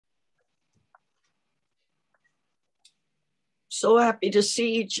So happy to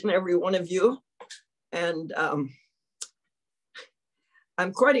see each and every one of you. And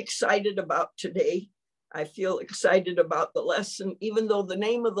I'm quite excited about today. I feel excited about the lesson, even though the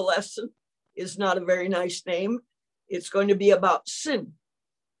name of the lesson is not a very nice name. It's going to be about sin.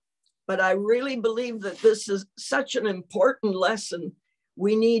 But I really believe that this is such an important lesson.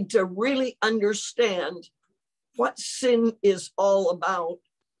 We need to really understand what sin is all about,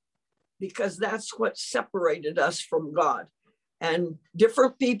 because that's what separated us from God. And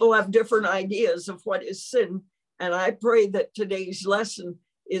different people have different ideas of what is sin. And I pray that today's lesson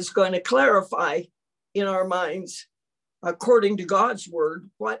is going to clarify in our minds, according to God's word,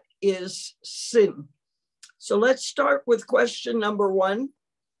 what is sin. So let's start with question number 1. It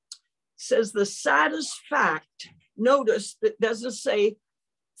says the saddest fact. Notice that doesn't say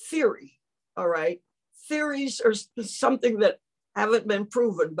theory, all right? Theories are something that haven't been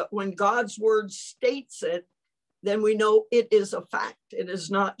proven, but when God's word states it, then we know it is a fact. It is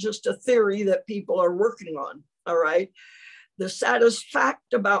not just a theory that people are working on, all right? The saddest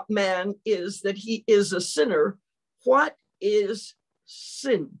fact about man is that he is a sinner. What is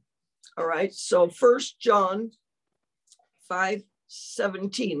sin? All right, so 1 John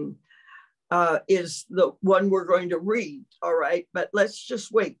 5:17 is the one we're going to read, all right? But let's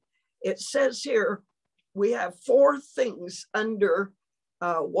just wait. It says here, we have 4 things under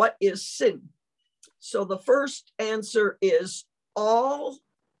what is sin. So the first answer is all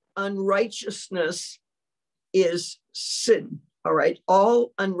unrighteousness is sin. All right.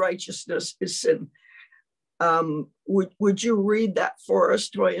 All unrighteousness is sin. Would you read that for us,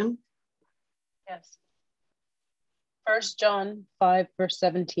 Toyin? Yes. 1 John 5, verse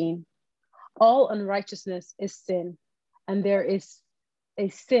 17. All unrighteousness is sin, and there is a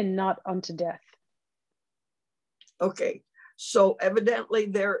sin not unto death. Okay. So evidently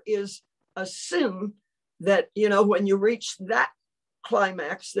there is a sin that, when you reach that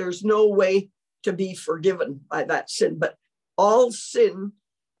climax, there's no way to be forgiven by that sin, but all sin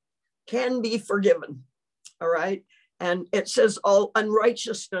can be forgiven. All right. And it says all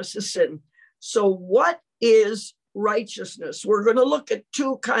unrighteousness is sin. So what is righteousness? We're going to look at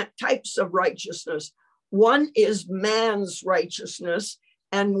 2 types of righteousness. One is man's righteousness,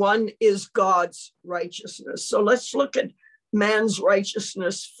 and one is God's righteousness. So let's look at man's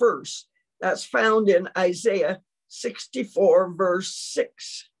righteousness first. That's found in Isaiah 64, verse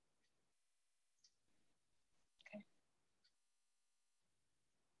 6. Okay.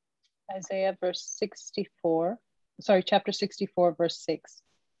 Isaiah chapter 64, verse 6.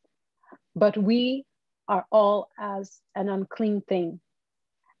 But we are all as an unclean thing,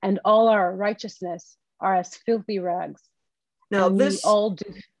 and all our righteousness are as filthy rags. Now and this, we all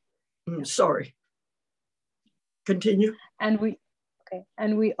do. Sorry. Continue. And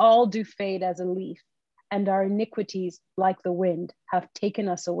we all do fade as a leaf, and our iniquities, like the wind, have taken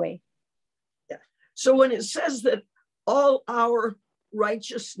us away. Yeah. So when it says that all our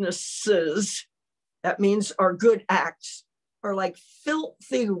righteousnesses, that means our good acts, are like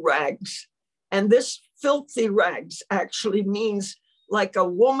filthy rags. And this filthy rags actually means like a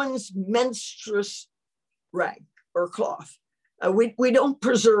woman's menstruous rag or cloth. We don't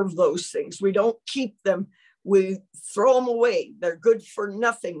preserve those things. We don't keep them. We throw them away. They're good for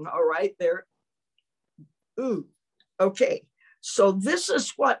nothing, all right? Okay. So this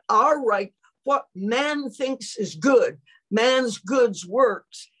is what what man thinks is good. Man's goods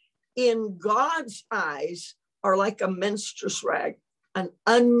works in God's eyes are like a menstruous rag, an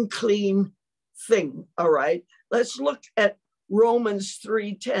unclean thing, all right? Let's look at Romans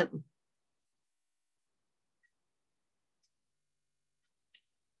 3:10.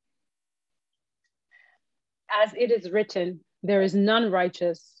 As it is written, there is none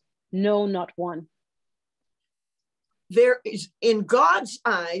righteous, no, not one. There is, in God's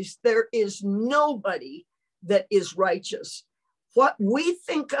eyes, there is nobody that is righteous. What we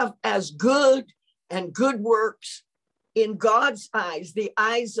think of as good and good works, in God's eyes, the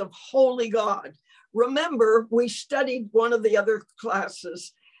eyes of holy God. Remember, we studied one of the other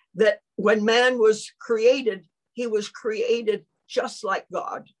classes that when man was created, he was created just like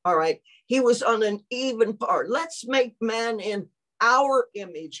God, all right? He was on an even par. Let's make man in our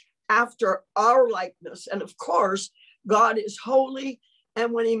image, after our likeness. And of course, God is holy.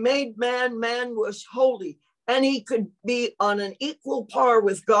 And when he made man, man was holy. And he could be on an equal par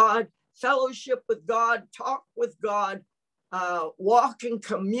with God, fellowship with God, talk with God, walk and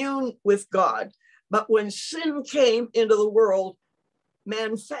commune with God. But when sin came into the world,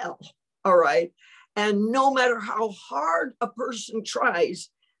 man fell, all right? And no matter how hard a person tries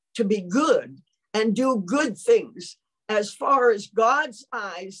to be good and do good things, as far as God's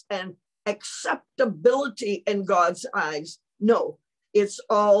eyes and acceptability in God's eyes, No, it's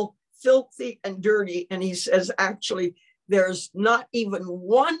all filthy and dirty. And he says, actually, there's not even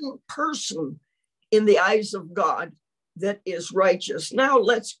one person in the eyes of God that is righteous. Now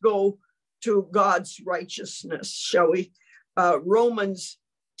let's go to God's righteousness, shall we? Romans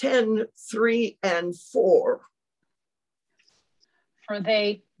 10, 3 and 4. For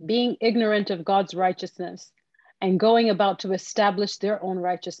they, being ignorant of God's righteousness and going about to establish their own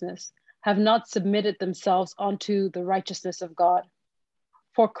righteousness, have not submitted themselves unto the righteousness of God.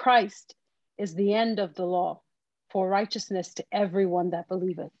 For Christ is the end of the law, for righteousness to everyone that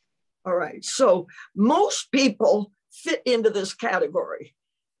believeth. All right, so most people fit into this category.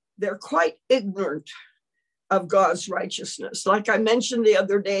 They're quite ignorant of God's righteousness. Like I mentioned the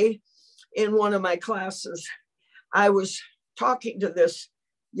other day in one of my classes, I was talking to this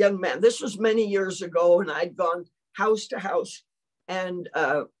young man. This was many years ago, and I'd gone house to house and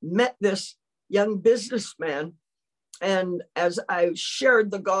met this young businessman. And as I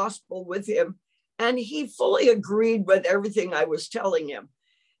shared the gospel with him, and he fully agreed with everything I was telling him.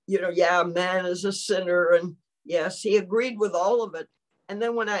 You know, yeah, man is a sinner. And yes, he agreed with all of it. And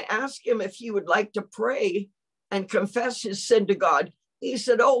then when I asked him if he would like to pray and confess his sin to God, he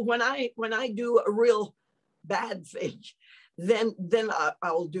said, oh, when I do a real bad thing, then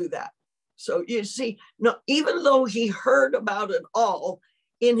I'll do that. So you see, no, even though he heard about it all,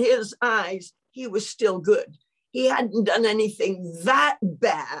 in his eyes, he was still good. He hadn't done anything that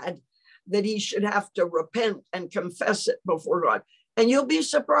bad that he should have to repent and confess it before God. And you'll be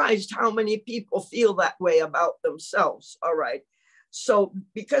surprised how many people feel that way about themselves. All right. So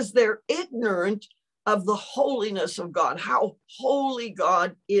because they're ignorant of the holiness of God, how holy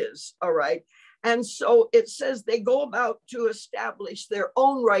God is. All right. And so it says they go about to establish their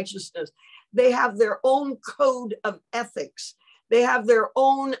own righteousness. They have their own code of ethics. They have their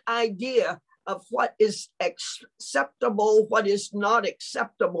own idea of what is acceptable, what is not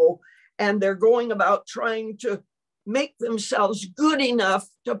acceptable. And they're going about trying to make themselves good enough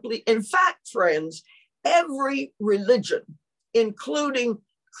to please. In fact, friends, every religion, including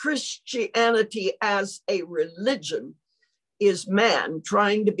Christianity as a religion, is man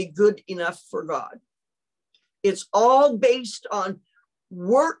trying to be good enough for God. It's all based on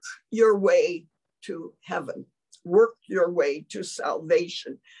work your way to heaven, work your way to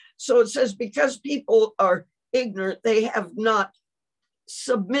salvation. So it says, because people are ignorant, they have not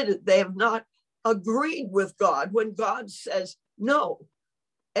submitted, they have not agreed with God when God says, no,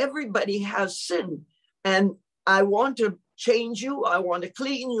 everybody has sinned. And I want to change you, I want to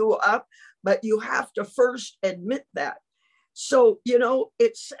clean you up, but you have to first admit that. So, you know,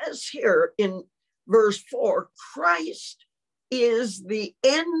 it says here in verse 4, Christ is the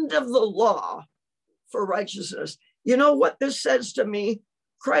end of the law for righteousness. You know what this says to me?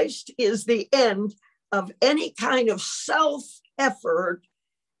 Christ is the end of any kind of self-effort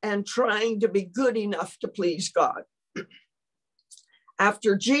and trying to be good enough to please God.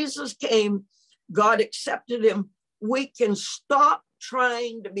 After Jesus came, God accepted him. We can stop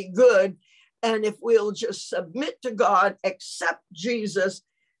trying to be good. And if we'll just submit to God, accept Jesus,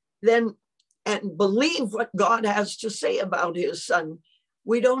 then and believe what God has to say about his son,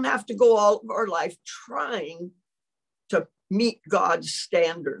 we don't have to go all of our life trying to meet God's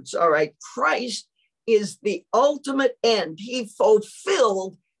standards. All right. Christ is the ultimate end. He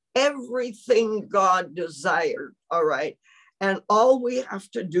fulfilled everything God desired. All right. And all we have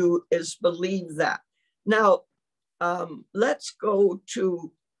to do is believe that. Now, let's go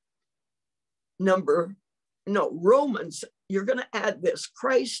to Romans. You're going to add this.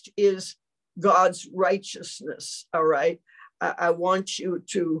 Christ is God's righteousness. All right. I want you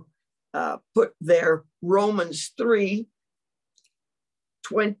to put there Romans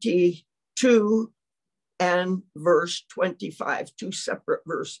 3:22 and verse 25, two separate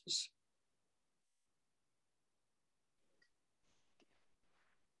verses.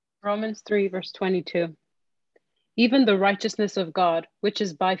 Romans 3, verse 22. Even the righteousness of God, which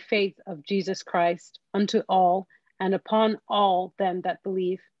is by faith of Jesus Christ, unto all and upon all them that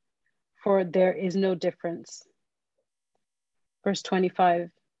believe, for there is no difference. Verse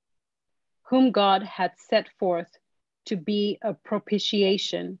 25. Whom God hath set forth to be a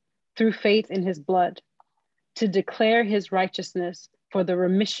propitiation through faith in his blood, to declare his righteousness for the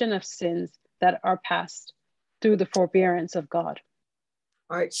remission of sins that are past through the forbearance of God.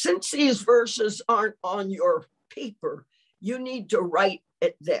 All right, since these verses aren't on your paper, you need to write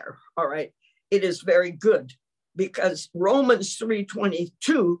it there. All right, it is very good because Romans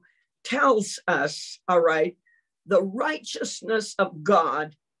 3:22 tells us, all right, the righteousness of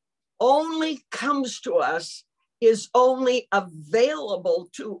God only comes to us, is only available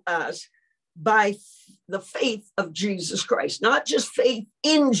to us by the faith of Jesus Christ, not just faith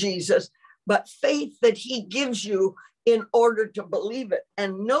in Jesus, but faith that he gives you in order to believe it.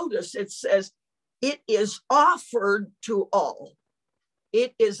 And notice it says, it is offered to all.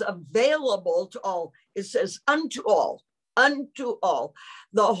 It is available to all. It says unto all, the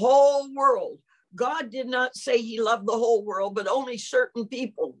whole world. God did not say he loved the whole world, but only certain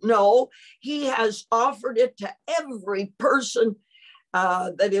people. No, he has offered it to every person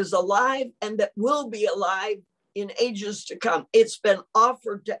that is alive and that will be alive in ages to come. It's been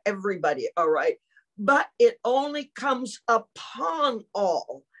offered to everybody, all right? But it only comes upon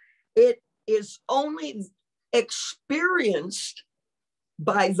all. It is only experienced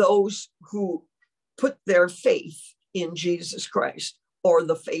by those who put their faith in Jesus Christ, or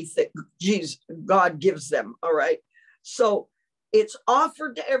the faith that God gives them, all right? So it's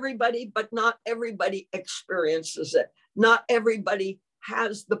offered to everybody, but not everybody experiences it. Not everybody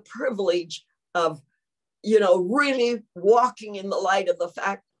has the privilege of, really walking in the light of the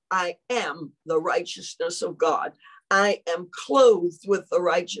fact, I am the righteousness of God. I am clothed with the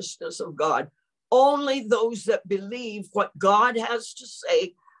righteousness of God. Only those that believe what God has to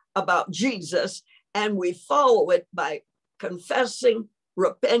say about Jesus, and we follow it by confessing,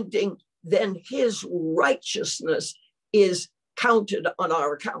 repenting, then his righteousness is counted on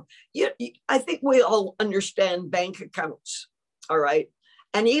our account. I think we all understand bank accounts, all right?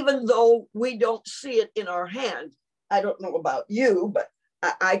 And even though we don't see it in our hand, I don't know about you, but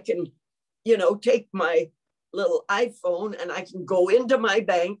I can, take my little iPhone and I can go into my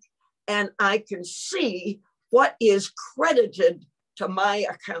bank and I can see what is credited to my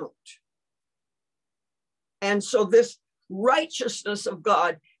account. And so this righteousness of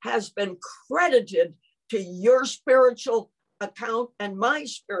God has been credited to your spiritual account and my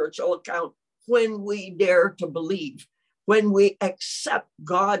spiritual account when we dare to believe, when we accept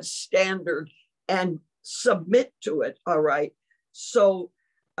God's standard and submit to it, all right? So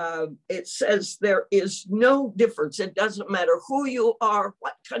it says there is no difference. It doesn't matter who you are,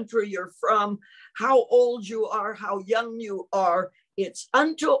 what country you're from, how old you are, how young you are. It's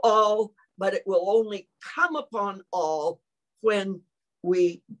unto all, but it will only come upon all when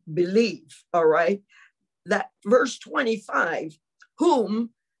we believe, all right? That verse 25, whom,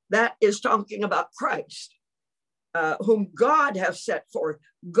 that is talking about Christ, whom God has set forth.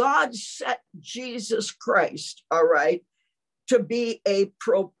 God set Jesus Christ, all right, to be a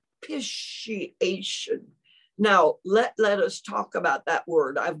propitiation. Now, let us talk about that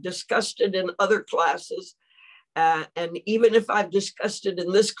word. I've discussed it in other classes, and even if I've discussed it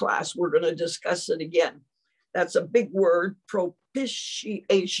in this class, we're going to discuss it again. That's a big word,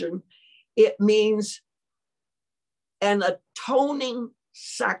 propitiation. It means an atoning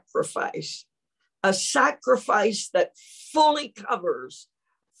sacrifice, a sacrifice that fully covers,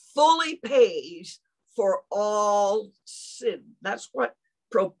 fully pays for all sin. That's what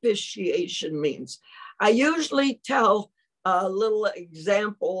propitiation means. I usually tell a little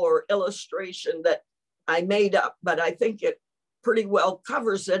example or illustration that I made up, but I think it pretty well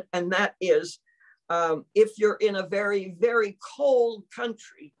covers it. And that is, if you're in a very, very cold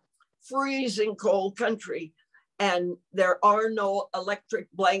country, freezing cold country, and there are no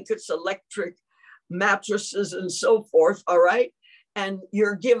electric blankets, electric mattresses, and so forth, all right? And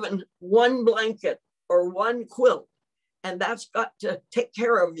you're given one blanket or one quilt, and that's got to take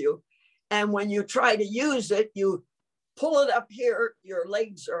care of you. And when you try to use it, you pull it up here, your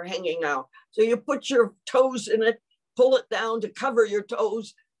legs are hanging out. So you put your toes in it, pull it down to cover your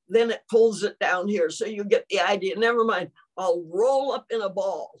toes, then it pulls it down here. So you get the idea. Never mind, I'll roll up in a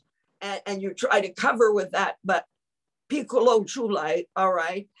ball, and you try to cover with that, but piccolo chulai, all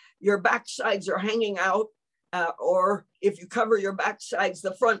right? Your backsides are hanging out, or if you cover your backsides,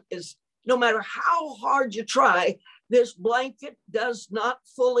 the front is, no matter how hard you try, this blanket does not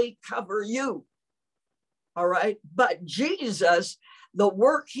fully cover you, all right? But Jesus, the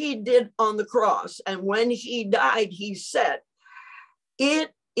work he did on the cross, and when he died, he said,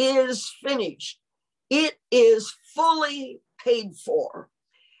 it is finished. It is fully paid for,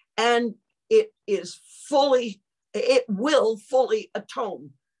 and it will fully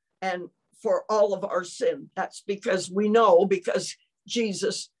atone and for all of our sin. That's because we know, because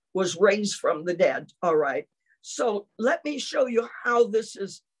Jesus was raised from the dead, all right? So let me show you how this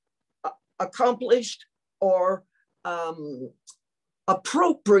is accomplished or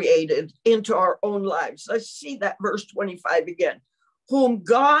appropriated into our own lives. Let's see that verse 25 again. Whom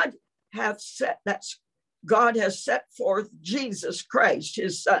God hath set, that's God has set forth Jesus Christ,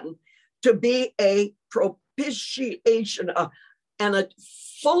 his son, to be a propitiation, and a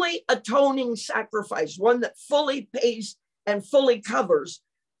fully atoning sacrifice, one that fully pays and fully covers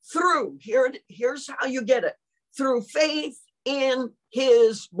here's how you get it, through faith in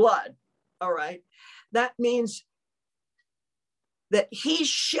his blood. All right. That means that he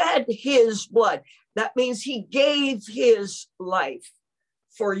shed his blood. That means he gave his life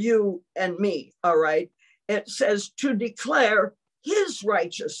for you and me. All right. It says to declare his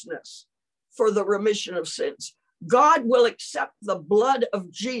righteousness for the remission of sins. God will accept the blood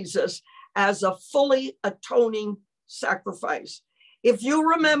of Jesus as a fully atoning sacrifice. If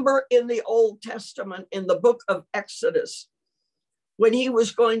you remember in the Old Testament, in the book of Exodus, when he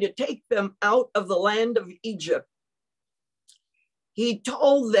was going to take them out of the land of Egypt, he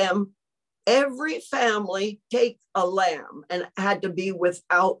told them, every family take a lamb, and it had to be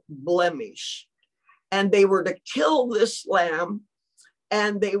without blemish. And they were to kill this lamb,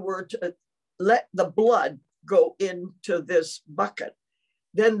 and they were to let the blood go into this bucket.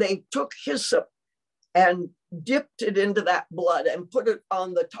 Then they took hyssop and dipped it into that blood and put it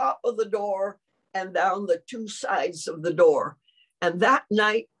on the top of the door and down the two sides of the door. And that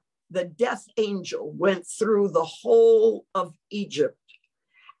night, the death angel went through the whole of Egypt,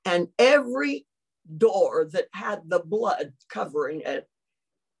 and every door that had the blood covering it,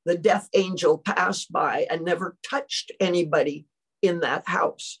 the death angel passed by and never touched anybody in that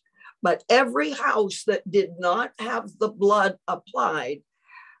house. But every house that did not have the blood applied,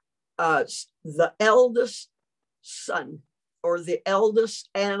 the eldest son or the eldest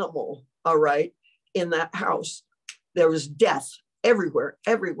animal, all right, in that house, there was death everywhere,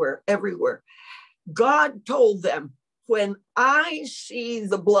 everywhere, everywhere. God told them, when I see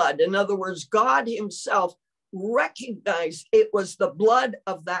the blood, in other words, God himself recognized it was the blood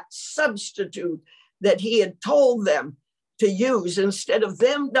of that substitute that he had told them to use. Instead of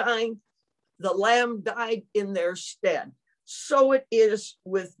them dying, the lamb died in their stead. So it is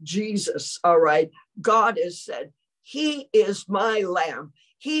with Jesus, all right? God has said, he is my lamb.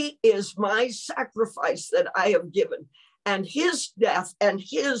 He is my sacrifice that I have given. And his death and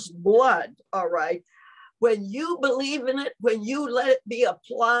his blood, all right, when you believe in it, when you let it be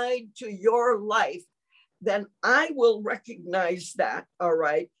applied to your life, then I will recognize that, all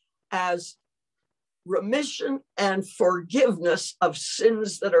right, as remission and forgiveness of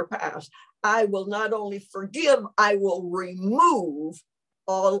sins that are past. I will not only forgive, I will remove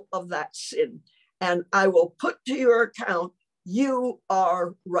all of that sin. And I will put to your account, you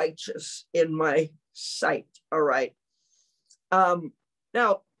are righteous in my sight, all right?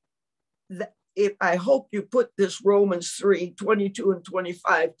 Now, I hope you put this Romans 3:22 and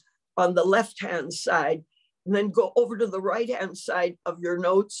 25 on the left-hand side, and then go over to the right-hand side of your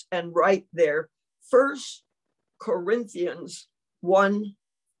notes and write there, 1 Corinthians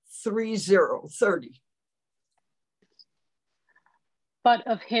 1:30. But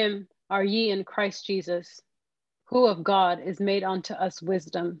of him are ye in Christ Jesus, who of God is made unto us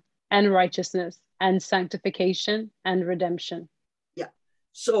wisdom and righteousness and sanctification and redemption. Yeah.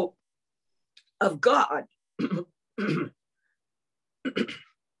 So of God,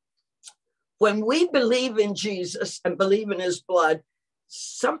 when we believe in Jesus and believe in his blood,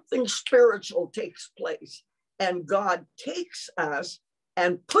 something spiritual takes place, and God takes us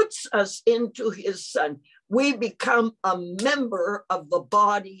and puts us into his son. We become a member of the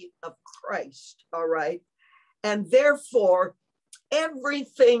body of Christ, all right? And therefore,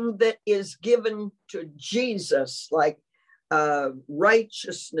 everything that is given to Jesus, like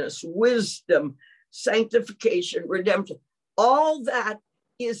righteousness, wisdom, sanctification, redemption, all that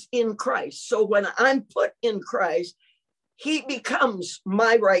is in Christ. So when I'm put in Christ, he becomes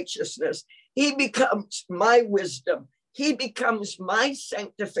my righteousness. He becomes my wisdom. He becomes my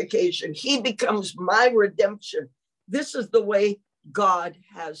sanctification. He becomes my redemption. This is the way God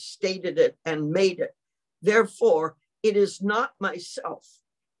has stated it and made it. Therefore, it is not myself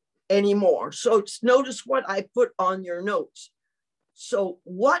anymore. So notice what I put on your notes. So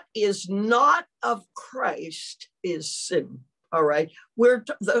what is not of Christ is sin. All right.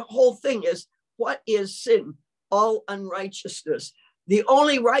 The whole thing is, what is sin? All unrighteousness. The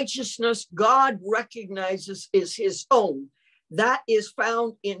only righteousness God recognizes is his own. That is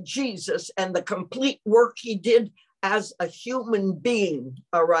found in Jesus and the complete work he did as a human being.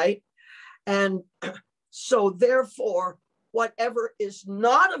 All right. And so therefore, whatever is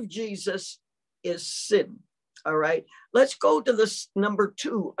not of Jesus is sin. All right. Let's go to this number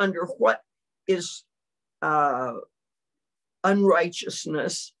 2 under what is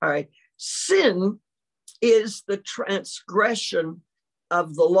unrighteousness. All right. Sin is the transgression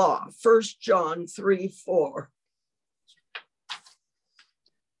of the law. 1 John 3:4.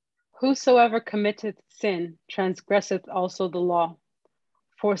 Whosoever committeth sin transgresseth also the law,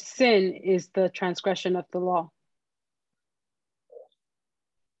 for sin is the transgression of the law.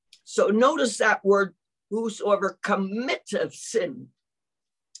 So notice that word, whosoever committeth sin.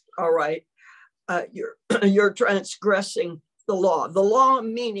 All right. You're transgressing the law. The law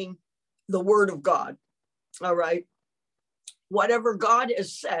meaning the word of God. All right. Whatever God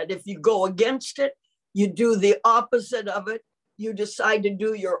has said, if you go against it, you do the opposite of it, you decide to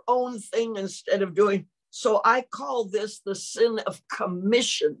do your own thing instead of doing. So I call this the sin of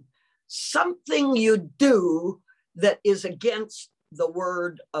commission, something you do that is against the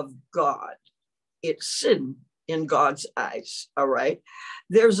word of God. It's sin in God's eyes. All right.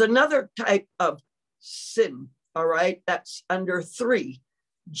 There's another type of sin. All right. That's under 3,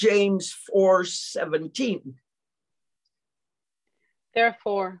 James 4:17.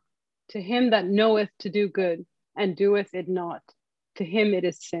 Therefore, to him that knoweth to do good and doeth it not, to him it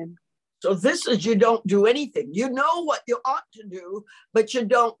is sin. So this is, you don't do anything. You know what you ought to do, but you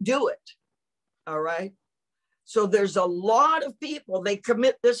don't do it. All right. So there's a lot of people, they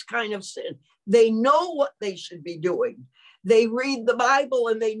commit this kind of sin. They know what they should be doing. They read the Bible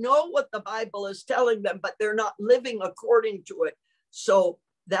and they know what the Bible is telling them, but they're not living according to it. So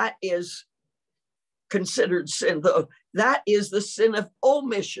that is considered sin. That is the sin of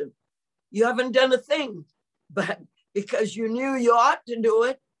omission. You haven't done a thing, but because you knew you ought to do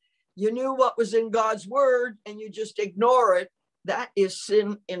it, you knew what was in God's word, and you just ignore it. That is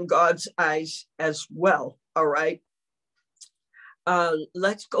sin in God's eyes as well. All right.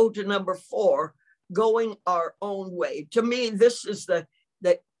 Let's go to number 4, going our own way. To me, this is the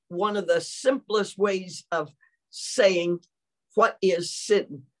one of the simplest ways of saying what is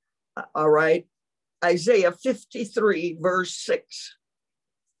sin. All right. Isaiah 53, verse 6.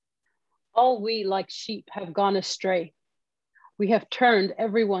 All we like sheep have gone astray. We have turned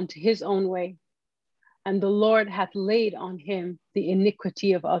everyone to his own way, and the Lord hath laid on him the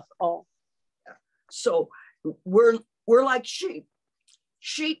iniquity of us all. So we're like sheep.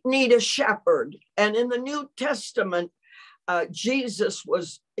 Sheep need a shepherd. And in the New Testament, Jesus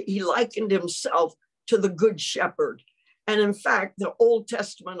he likened himself to the good shepherd. And in fact, the Old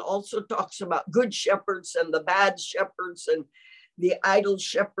Testament also talks about good shepherds and the bad shepherds and the idle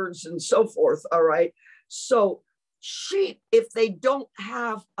shepherds and so forth. All right. So sheep, if they don't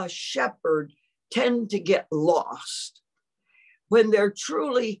have a shepherd, tend to get lost. When they're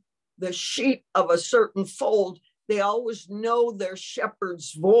truly the sheep of a certain fold, they always know their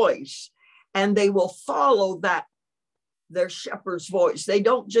shepherd's voice, and they will follow their shepherd's voice. They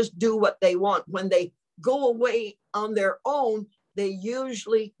don't just do what they want. When they go away on their own, they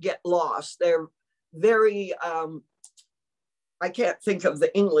usually get lost. They're very, I can't think of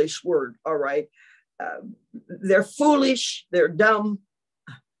the English word. All right. They're foolish. They're dumb.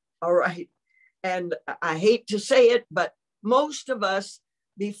 All right. And I hate to say it, but most of us,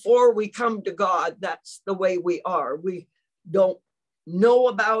 before we come to God, that's the way we are. We don't know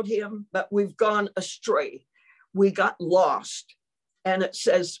about him, but we've gone astray. We got lost. And it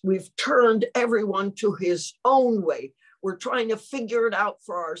says we've turned everyone to his own way. We're trying to figure it out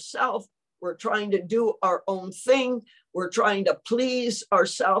for ourselves. We're trying to do our own thing. We're trying to please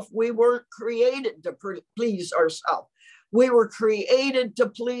ourselves. We weren't created to please ourselves. We were created to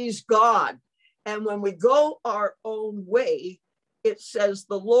please God. And when we go our own way, it says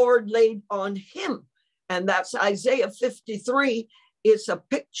the Lord laid on him. And that's Isaiah 53. It's a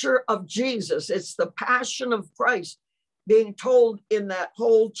picture of Jesus. It's the passion of Christ being told in that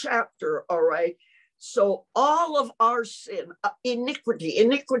whole chapter. All right. So all of our sin,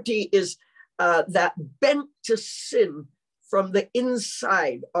 iniquity is that bent to sin from the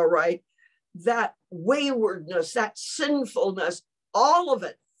inside. All right. That waywardness, that sinfulness, all of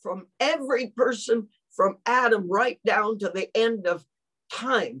it, from every person, from Adam right down to the end of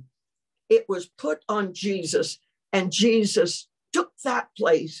time, it was put on Jesus, and Jesus took that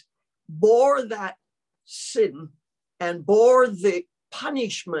place, bore that sin, and bore the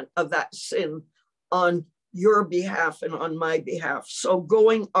punishment of that sin on your behalf and on my behalf. So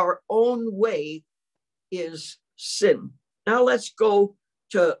going our own way is sin. Now let's go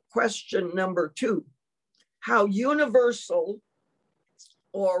to question number 2. How universal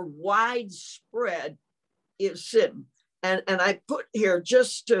or widespread is sin? And I put here,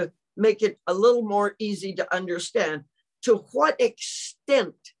 just to make it a little more easy to understand, to what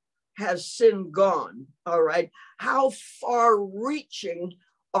extent has sin gone? All right. How far reaching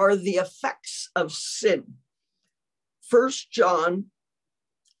are the effects of sin? 1 John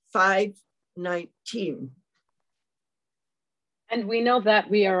 5:19. And we know that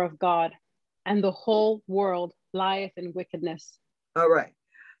we are of God, and the whole world lieth in wickedness. All right.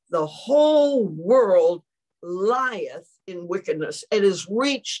 The whole world lieth in wickedness. It is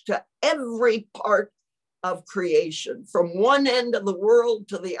reached to every part of creation, from one end of the world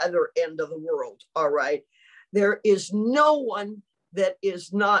to the other end of the world. All right. There is no one that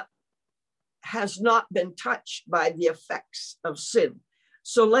has not been touched by the effects of sin.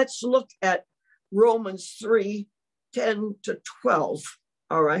 So let's look at Romans 3:10-12.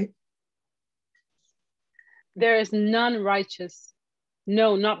 All right. There is none righteous,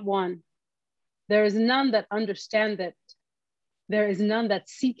 no, not one. There is none that understandeth. There is none that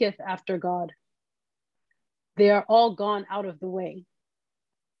seeketh after God. They are all gone out of the way.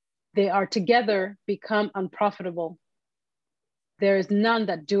 They are together become unprofitable. There is none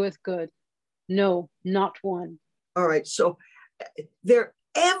that doeth good, no, not one. All right. So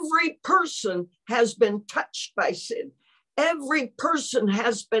every person has been touched by sin. Every person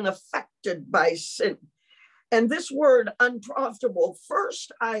has been affected by sin. And this word unprofitable,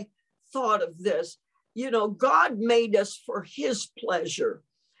 first I thought of this, God made us for his pleasure.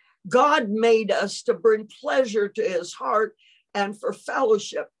 God made us to bring pleasure to his heart and for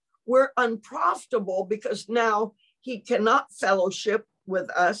fellowship. We're unprofitable because now he cannot fellowship with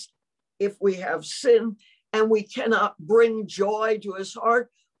us if we have sin, and we cannot bring joy to his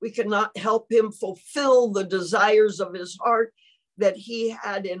heart. We cannot help him fulfill the desires of his heart that he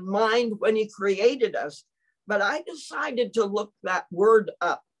had in mind when he created us. But I decided to look that word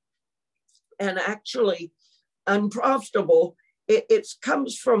up, and actually unprofitable, it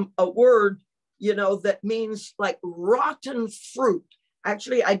comes from a word, that means like rotten fruit.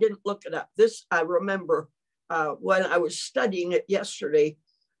 Actually, I didn't look it up. This I remember when I was studying it yesterday,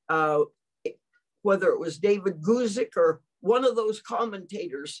 whether it was David Guzik or one of those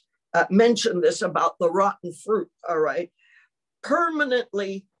commentators mentioned this about the rotten fruit, all right?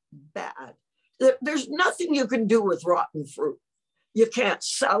 Permanently bad. There's nothing you can do with rotten fruit. You can't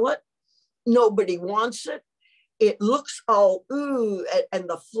sell it. Nobody wants it. It looks all ooh, and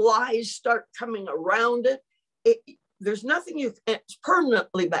the flies start coming around it. There's nothing it's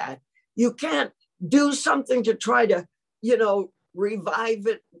permanently bad. You can't do something to try to, revive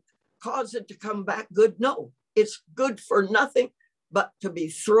it, cause it to come back good. No, it's good for nothing but to be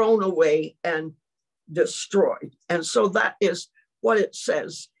thrown away and destroyed. And so that is what it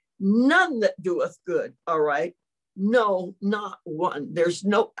says. None that doeth good, all right? No, not one.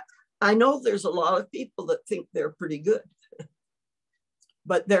 I know there's a lot of people that think they're pretty good,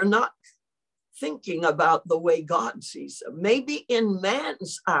 but they're not thinking about the way God sees them. Maybe in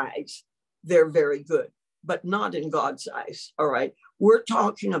man's eyes, they're very good, but not in God's eyes, all right? We're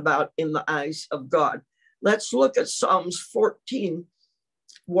talking about in the eyes of God. Let's look at Psalms 14,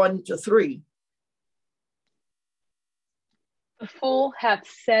 1-3. The fool hath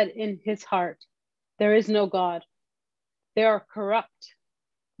said in his heart, there is no God. They are corrupt.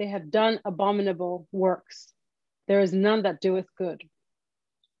 They have done abominable works. There is none that doeth good.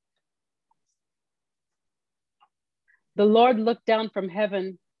 The Lord looked down from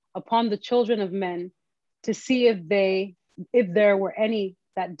heaven upon the children of men to see if there were any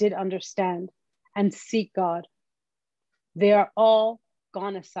that did understand and seek God. They are all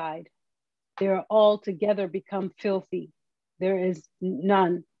gone aside. They are all together become filthy. There is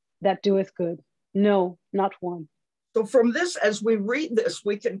none that doeth good. No, not one. So from this, as we read this,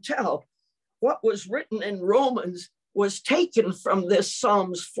 we can tell what was written in Romans was taken from this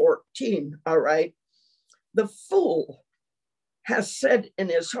Psalms 14, all right? The fool has said in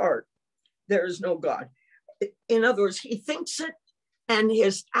his heart, there is no God. In other words, he thinks it and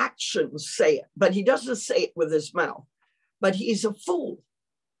his actions say it, but he doesn't say it with his mouth. But he's a fool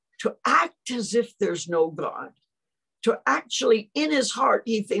to act as if there's no God, to actually in his heart,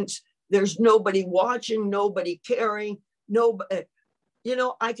 he thinks there's nobody watching, nobody caring, nobody,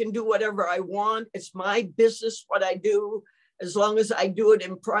 I can do whatever I want. It's my business what I do, as long as I do it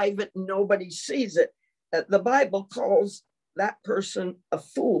in private and nobody sees it. The Bible calls that person a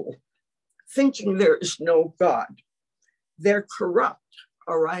fool, thinking there is no God. They're corrupt,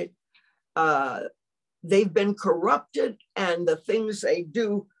 all right? They've been corrupted, and the things they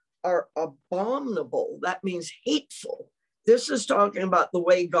do are abominable. That means hateful. This is talking about the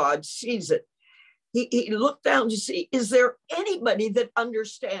way God sees it. He looked down to see, is there anybody that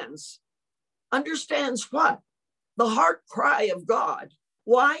understands? Understands what? The heart cry of God.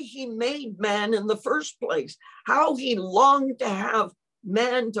 Why he made man in the first place. How he longed to have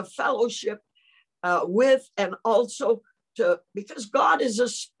man to fellowship with, and also because God is a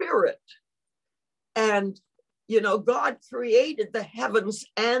spirit. And, God created the heavens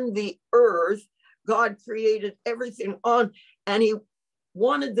and the earth. God created everything and he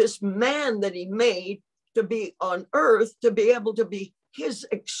wanted this man that he made to be on earth, to be able to be his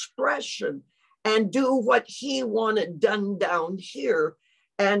expression and do what he wanted done down here.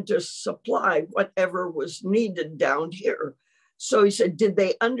 and to supply whatever was needed down here. So he said, did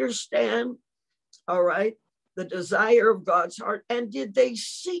they understand, all right, the desire of God's heart? And did they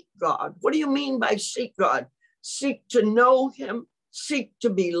seek God? What do you mean by seek God? Seek to know him, seek to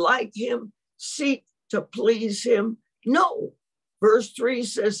be like him, seek to please him? No. Verse 3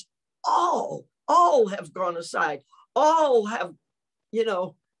 says, all have gone aside. All have,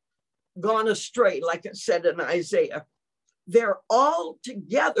 gone astray, like it said in Isaiah. They're all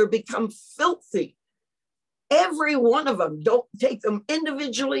together become filthy. Every one of them. Don't take them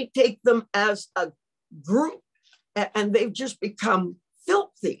individually, take them as a group, and they've just become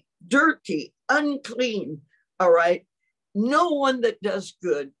filthy, dirty, unclean. All right. No one that does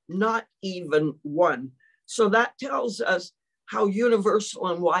good, not even one. So that tells us how universal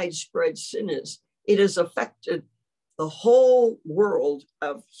and widespread sin is. It has affected the whole world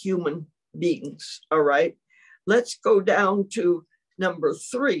of human beings. All right. Let's go down to number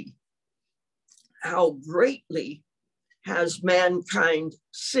 3. How greatly has mankind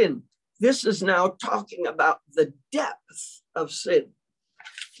sinned? This is now talking about the depth of sin.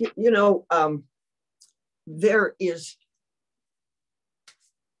 There is,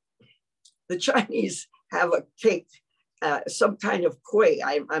 the Chinese have a cake, some kind of kueh.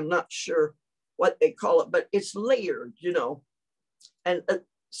 I'm not sure what they call it, but it's layered, And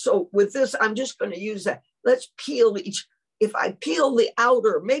so with this, I'm just going to use that. Let's peel each. If I peel the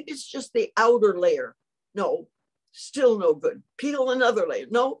outer, maybe it's just the outer layer. No, still no good. Peel another layer.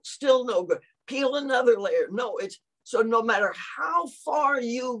 No, still no good. Peel another layer. No, so no matter how far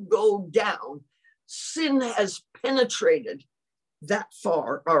you go down, sin has penetrated that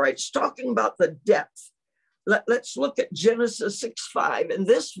far. All right, it's talking about the depth. Let's look at Genesis 6:5. And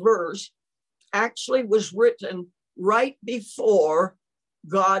this verse actually was written right before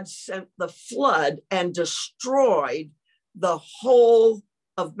God sent the flood and destroyed the whole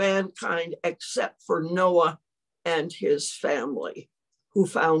of mankind except for Noah and his family, who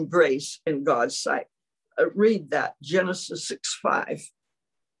found grace in God's sight. Read that, Genesis 6:5.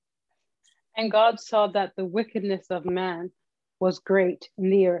 And God saw that the wickedness of man was great in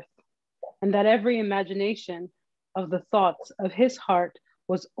the earth, and that every imagination of the thoughts of his heart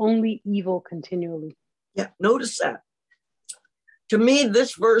was only evil continually. Yeah, notice that. To me,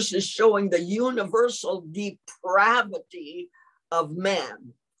 this verse is showing the universal depravity of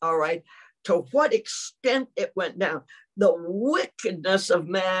man, all right? To what extent it went down. The wickedness of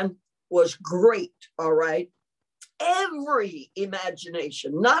man was great, all right? Every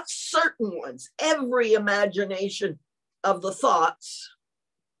imagination, not certain ones, every imagination of the thoughts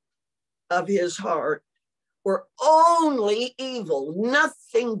of his heart were only evil,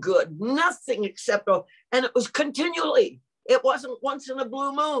 nothing good, nothing acceptable. And it was continually. It wasn't once in a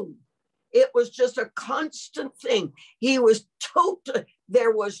blue moon. It was just a constant thing. He was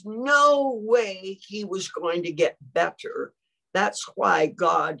there was no way he was going to get better. That's why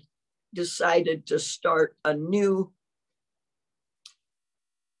God decided to start a new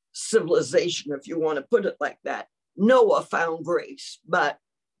civilization, if you want to put it like that. Noah found grace, but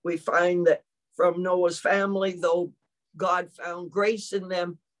we find that from Noah's family, though God found grace in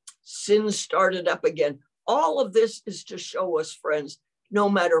them, sin started up again. All of this is to show us, friends, no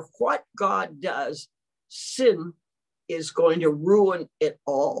matter what God does, sin is going to ruin it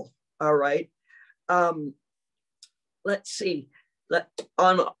all. All right. Let's see.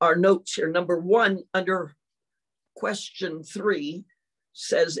 On our notes here, number 1, under question 3,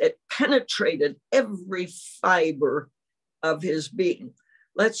 says it penetrated every fiber of his being.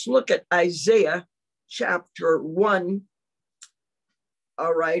 Let's look at Isaiah chapter 1.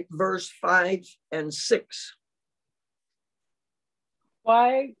 All right, verse 5 and 6.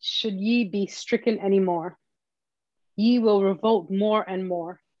 Why should ye be stricken any more? Ye will revolt more and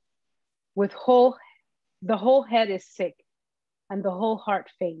more. The whole head is sick, and the whole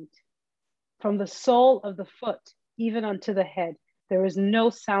heart faint. From the sole of the foot even unto the head, there is no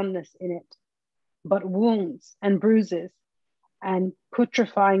soundness in it, but wounds and bruises and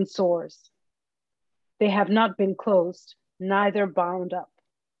putrefying sores. They have not been closed, neither bound up,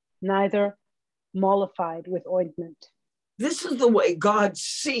 neither mollified with ointment. This is the way God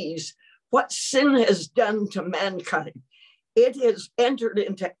sees what sin has done to mankind. It has entered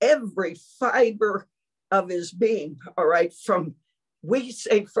into every fiber of his being, all right, we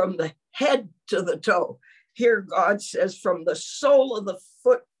say from the head to the toe. Here God says from the sole of the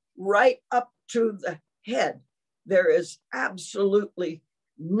foot right up to the head. There is absolutely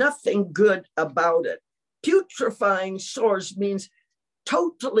nothing good about it. Putrefying sores means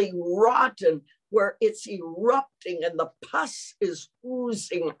totally rotten, where it's erupting and the pus is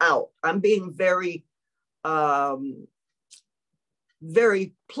oozing out. I'm being very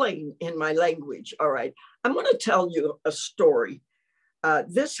very plain in my language. All right. I'm going to tell you a story.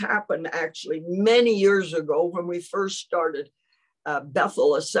 This happened actually many years ago when we first started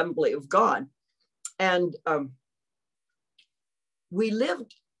Bethel Assembly of God. And we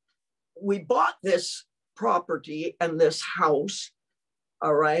bought this property and this house.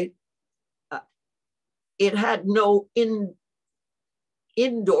 All right. It had no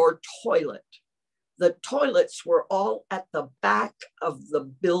indoor toilet. The toilets were all at the back of the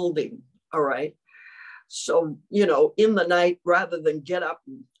building. All right. So, you know, in the night, rather than get up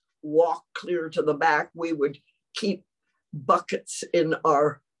and walk clear to the back, we would keep buckets in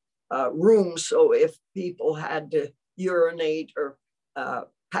our room. So if people had to urinate or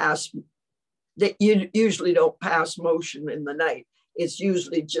pass, they usually don't pass motion in the night. It's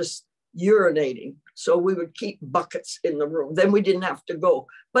usually just urinating. So we would keep buckets in the room. Then we didn't have to go.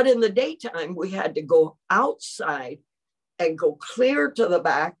 But in the daytime, we had to go outside and go clear to the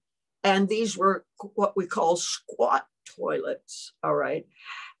back. And these were what we call squat toilets. All right.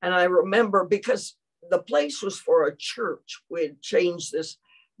 And I remember because the place was for a church. We had changed this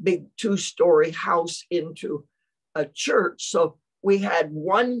big 2-story house into a church. So we had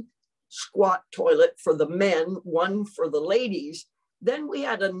one squat toilet for the men, one for the ladies. Then we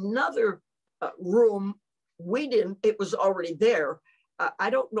had another room. It was already there.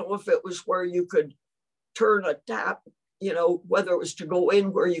 I don't know if it was where you could turn a tap, you know, whether it was to go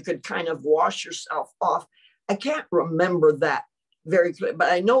in where you could kind of wash yourself off. I can't remember that very clearly,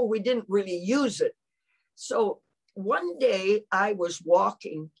 but I know we didn't really use it. So one day I was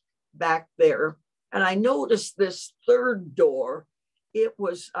walking back there and I noticed this third door. It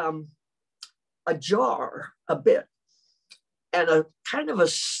was ajar a bit, and a kind of a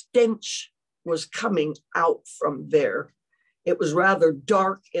stench was coming out from there. It was rather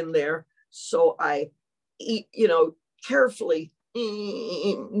dark in there. So I, you know, carefully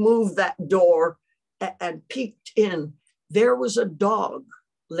moved that door and peeked in. There was a dog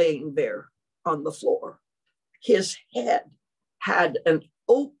laying there on the floor. His head had an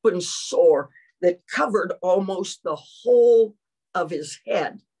open sore that covered almost the whole of his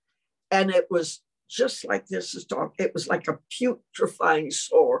head. And it was just like this is talking. It was like a putrefying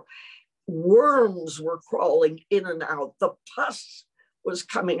sore. Worms were crawling in and out. The pus was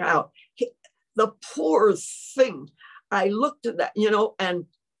coming out. The poor thing. I looked at that, you know, and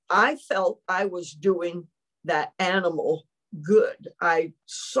I felt I was doing that animal good. I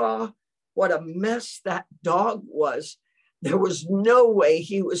saw what a mess that dog was. There was no way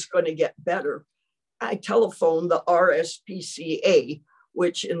he was going to get better. I telephoned the RSPCA,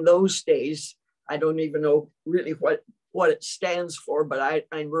 which in those days, I don't even know really what it stands for, but I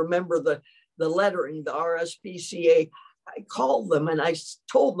remember the lettering, the RSPCA. I called them and I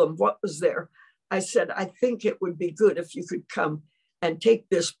told them what was there. I said, I think it would be good if you could come and take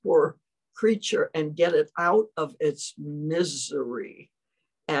this poor creature and get it out of its misery.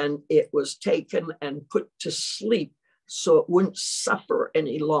 And it was taken and put to sleep so it wouldn't suffer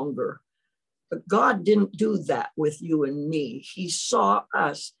any longer. But God didn't do that with you and me. He saw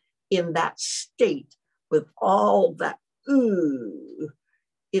us in that state with all that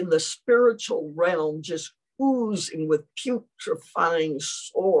in the spiritual realm, just oozing with putrefying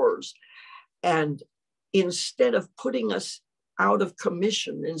sores. And instead of putting us out of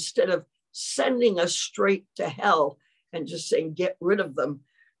commission, instead of sending us straight to hell and just saying, get rid of them,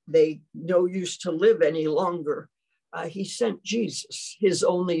 they no use to live any longer, he sent Jesus, his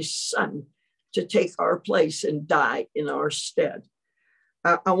only son, to take our place and die in our stead.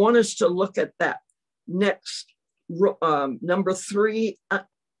 I want us to look at that next, number 3,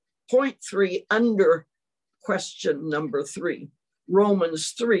 point 3 under question number 3,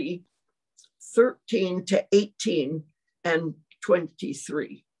 Romans 3, 13 to 18 and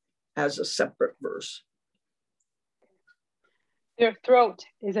 23 as a separate verse. Their throat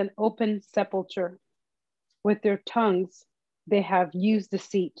is an open sepulchre. With their tongues, they have used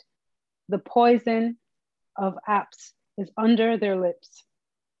deceit. The poison of apes is under their lips,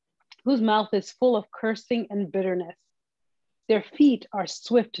 whose mouth is full of cursing and bitterness. Their feet are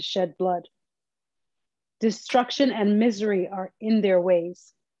swift to shed blood. Destruction and misery are in their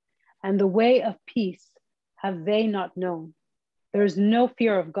ways, and the way of peace have they not known. There is no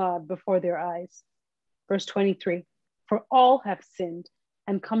fear of God before their eyes. Verse 23, for all have sinned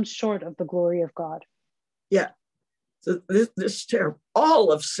and come short of the glory of God. Yeah, so this term,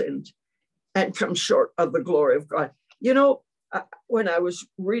 all have sinned and come short of the glory of God. You know, when I was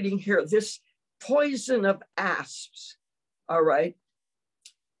reading here, this poison of asps, all right,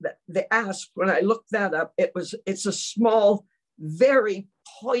 the asp, when I looked that up, it's a small, very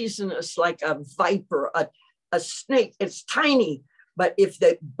poisonous, like a viper, a snake. It's tiny, But if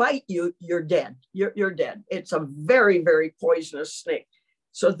they bite you, you're dead. You're dead. It's a very, very poisonous snake.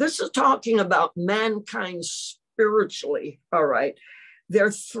 So this is talking about mankind spiritually, all right? Their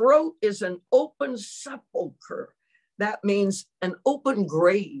throat is an open sepulcher. That means an open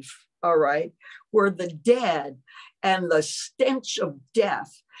grave, all right, where the dead and the stench of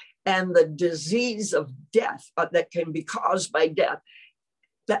death and the disease of death that can be caused by death,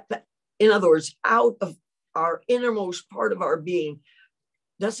 that in other words, out of our innermost part of our being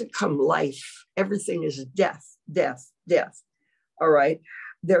doesn't come life. Everything is death, death, death, all right?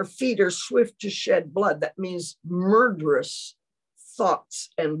 Their feet are swift to shed blood. That means murderous thoughts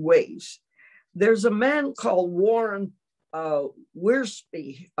and ways. There's a man called Warren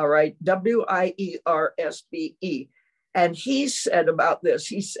Wiersbe, all right, Wiersbe. And he said about this,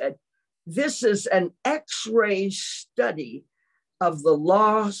 he said, this is an X-ray study of the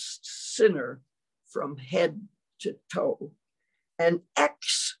lost sinner from head to toe. An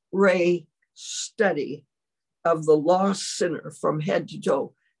X-ray study of the lost sinner from head to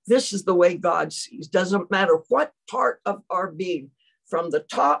toe. This is the way God sees. Doesn't matter what part of our being, from the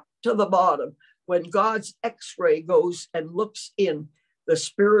top to the bottom, when God's X-ray goes and looks in the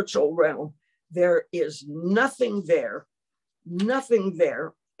spiritual realm, there is nothing there, nothing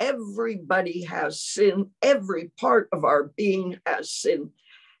there. Everybody has sin. Every part of our being has sin.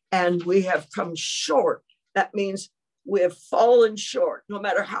 And we have come short. That means we have fallen short. No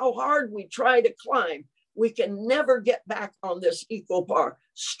matter how hard we try to climb, we can never get back on this equal par.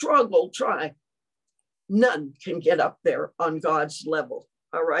 Struggle, try. None can get up there on God's level.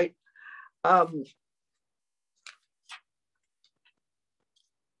 All right.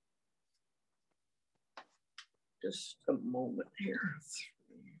 Just a moment here.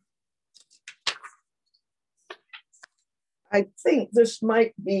 I think this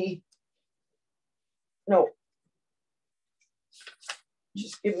might be, no.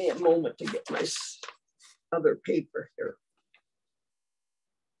 Just give me a moment to get my other paper here.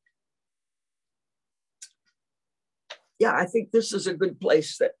 Yeah, I think this is a good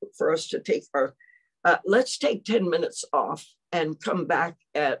place for us to take our, let's take 10 minutes off and come back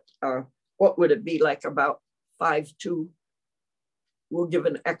at, what would it be, like about 5:02? We'll give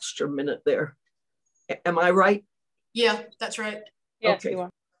an extra minute there. Am I right? Yeah, that's right. Yes, okay. You are.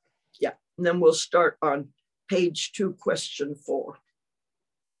 Yeah, and then we'll start on page 2, question 4.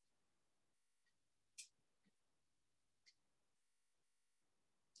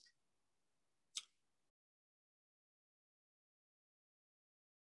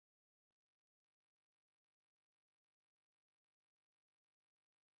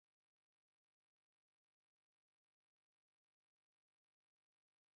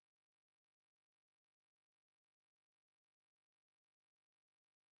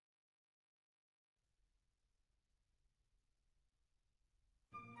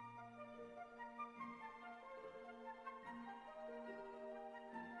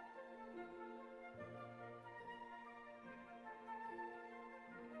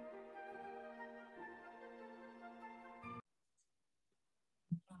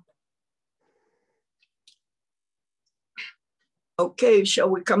 Okay, shall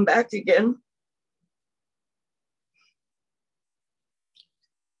we come back again?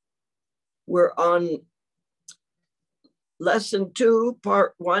 We're on lesson 2,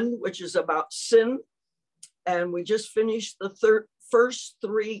 part 1, which is about sin. And we just finished the first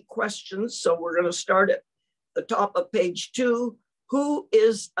 3 questions. So we're going to start at the top of page 2. Who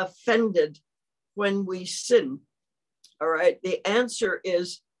is offended when we sin? All right, the answer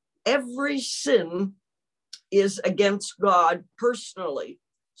is every sin is against God personally.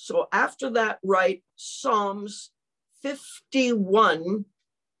 So after that, write Psalms 51,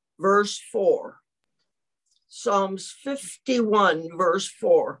 verse 4. Psalms 51, verse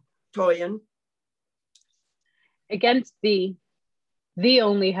 4. Toyin. Against thee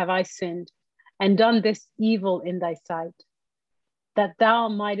only have I sinned, and done this evil in thy sight, that thou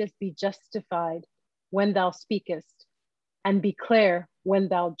mightest be justified when thou speakest, and be clear when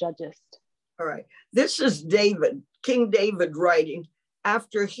thou judgest. All right. This is David, King David, writing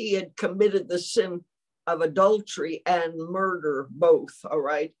after he had committed the sin of adultery and murder both. All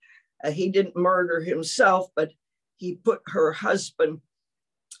right. He didn't murder himself, but he put her husband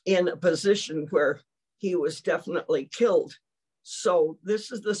in a position where he was definitely killed. So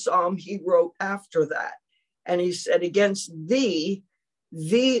this is the psalm he wrote after that. And he said, against thee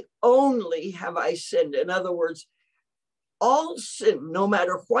only have I sinned. In other words, all sin, no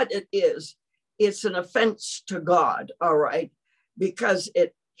matter what it is, it's an offense to God, all right? Because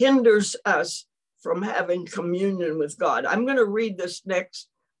it hinders us from having communion with God. I'm going to read this next.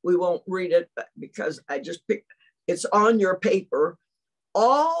 We won't read it because I just picked, it's on your paper.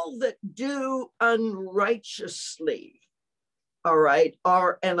 all that do unrighteously, all right,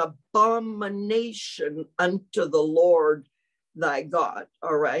 are an abomination unto the Lord thy God,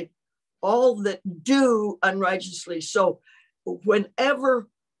 all right? All that do unrighteously. So whenever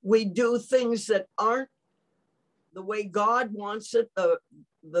we do things that aren't the way God wants it, the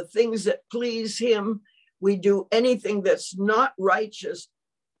things that please him, we do anything that's not righteous,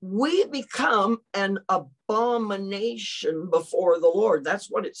 we become an abomination before the Lord. That's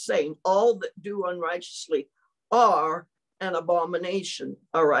what it's saying. All that do unrighteously are an abomination,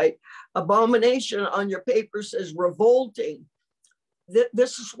 all right? Abomination on your paper says revolting.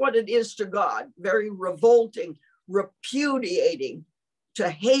 This is what it is to God, very revolting, repudiating, to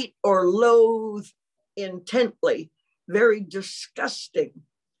hate or loathe intently, very disgusting.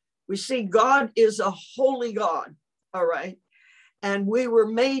 We see God is a holy God, all right? And we were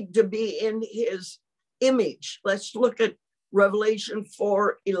made to be in his image. Let's look at Revelation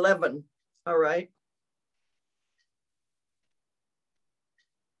 4:11, all right?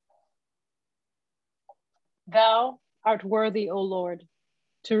 Thou art worthy, O Lord,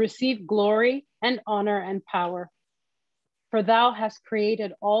 to receive glory and honor and power. For thou hast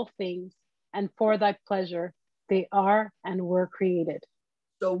created all things, and for thy pleasure they are and were created.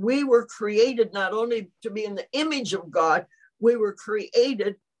 So we were created not only to be in the image of God, we were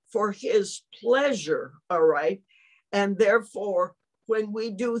created for his pleasure, all right? And therefore, when we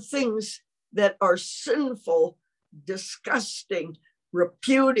do things that are sinful, disgusting,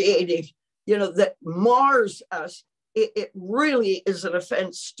 repudiating, that mars us, it really is an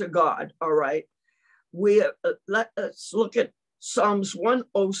offense to God, all right? Let's look at Psalms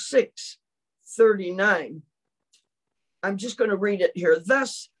 106:39. I'm just going to read it here.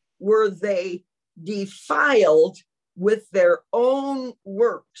 Thus were they defiled with their own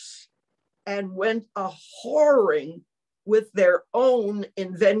works and went a-whoring with their own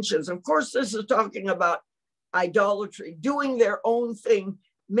inventions. Of course, this is talking about idolatry, doing their own thing,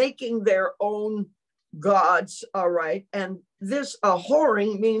 making their own gods, all right? And this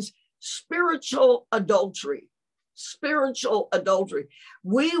a-whoring means spiritual adultery. Spiritual adultery.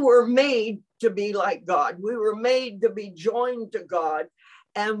 We were made to be like God. We were made to be joined to God.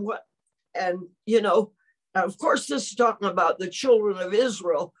 And of course, this is talking about the children of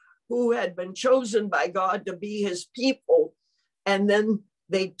Israel who had been chosen by God to be his people. And then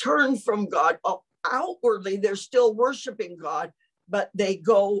they turned from God. Outwardly, they're still worshiping God, but they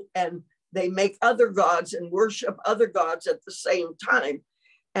go and they make other gods and worship other gods at the same time.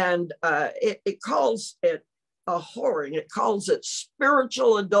 And it calls it a-whoring. It calls it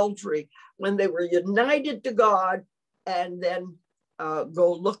spiritual adultery when they were united to God and then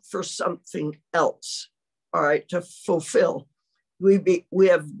go look for something else, all right, to fulfill. We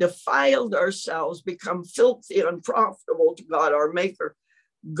have defiled ourselves, become filthy, unprofitable to God, our maker.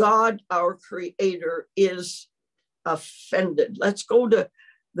 God, our creator, is offended. Let's go to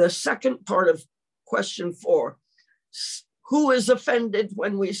the second part of question 4. Who is offended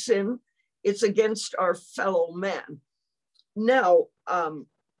when we sin? It's against our fellow man. Now,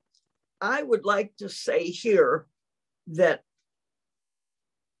 I would like to say here that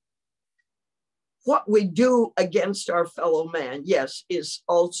what we do against our fellow man, yes, is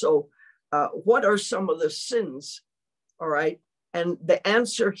also what are some of the sins, all right? And the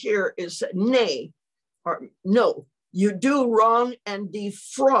answer here is nay, or no. You do wrong and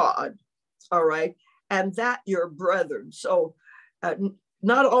defraud, all right? And that your brethren. So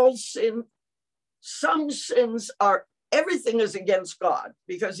not all sin, some sins are, everything is against God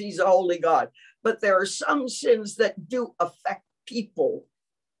because he's a holy God. But there are some sins that do affect people.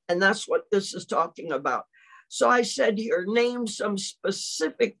 And that's what this is talking about. So I said here, name some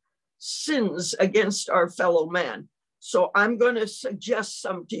specific sins against our fellow man. So I'm going to suggest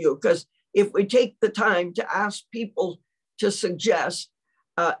some to you, because if we take the time to ask people to suggest,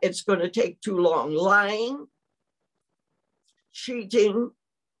 it's going to take too long. Lying, cheating,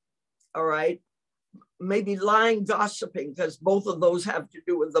 all right, maybe lying, gossiping, because both of those have to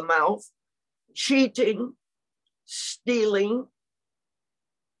do with the mouth, cheating, stealing,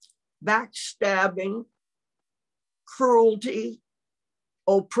 backstabbing, cruelty,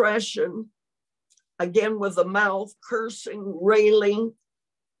 oppression, again with the mouth, cursing, railing,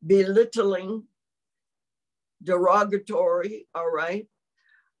 belittling, derogatory, all right,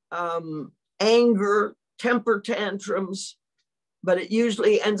 anger, temper tantrums, but it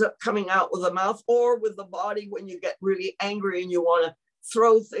usually ends up coming out with the mouth or with the body when you get really angry and you want to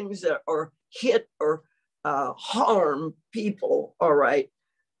throw things or hit or harm people, all right,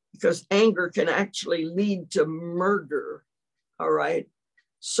 because anger can actually lead to murder, all right?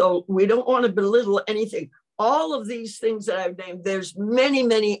 So we don't want to belittle anything. all of these things that I've named, there's many,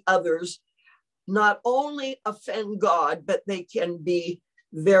 many others, not only offend God, but they can be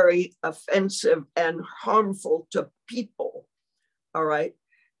very offensive and harmful to people. All right.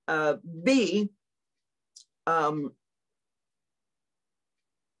 B,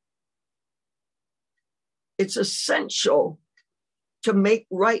 it's essential to make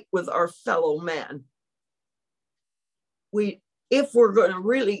right with our fellow man. If we're going to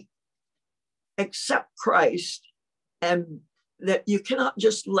really accept Christ, and that you cannot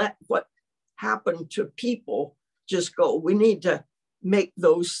just let what happened to people just go. We need to make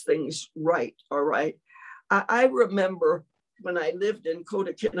those things right, all right? I remember when I lived in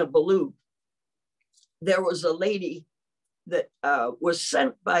Kota-Kinabalu, there was a lady that was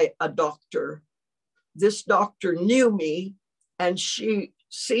sent by a doctor. This doctor knew me, and she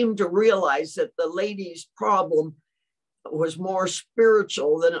seemed to realize that the lady's problem was more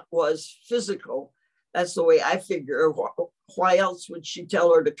spiritual than it was physical. That's the way I figure. Why else would she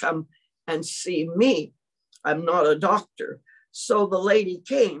tell her to come and see me? I'm not a doctor. So the lady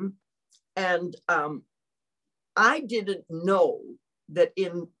came, and I didn't know that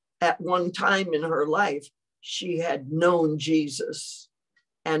at one time in her life, she had known Jesus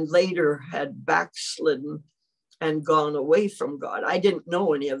and later had backslidden and gone away from God. I didn't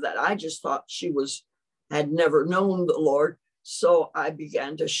know any of that. I just thought she had never known the Lord. So I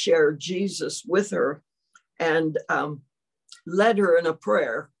began to share Jesus with her and led her in a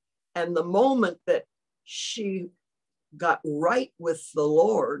prayer. And the moment that she got right with the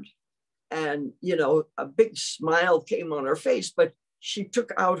Lord, and, a big smile came on her face, but she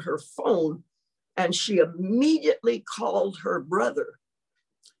took out her phone and she immediately called her brother.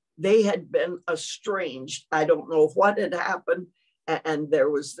 They had been estranged. I don't know what had happened. And there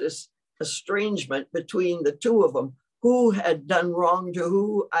was this estrangement between the two of them. Who had done wrong to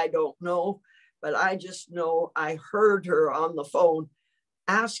who, I don't know. But I just know I heard her on the phone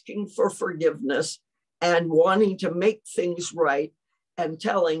asking for forgiveness and wanting to make things right and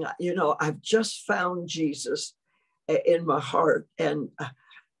telling, I've just found Jesus in my heart. And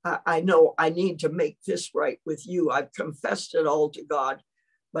I know I need to make this right with you. I've confessed it all to God,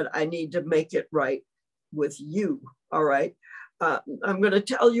 but I need to make it right with you. All right. I'm going to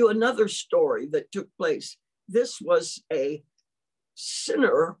tell you another story that took place. This was a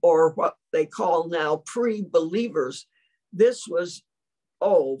sinner, or what they call now pre-believers. This was,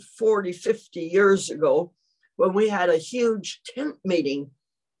 40, 50 years ago, when we had a huge tent meeting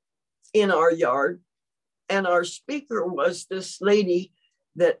in our yard. And our speaker was this lady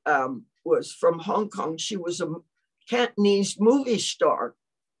that was from Hong Kong. She was a Cantonese movie star.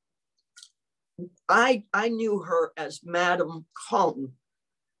 I knew her as Madam Kong,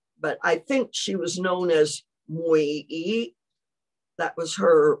 but I think she was known as Mui Yi. That was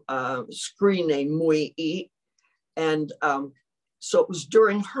her screen name, Mui Yi. And so it was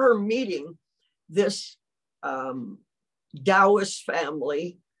during her meeting, this Taoist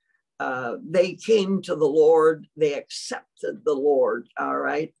family, they came to the Lord, they accepted the Lord, all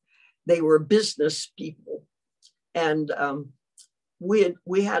right? They were business people. And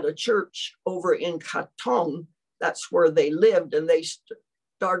we had a church over in Katong, that's where they lived, and they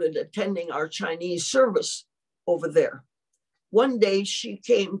started attending our Chinese service over there. One day she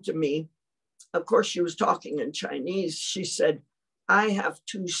came to me, of course she was talking in Chinese. She said, I have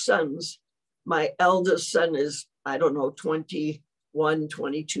two sons. My eldest son is, 21,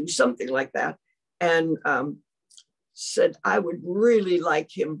 22, something like that. And said, I would really like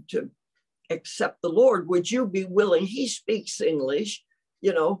him to accept the Lord. Would you be willing? He speaks English,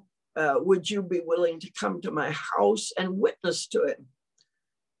 would you be willing to come to my house and witness to him?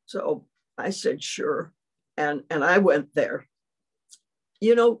 So I said, sure. And I went there.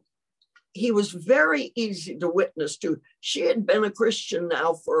 He was very easy to witness to. She had been a Christian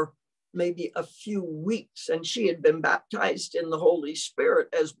now for maybe a few weeks, and she had been baptized in the Holy Spirit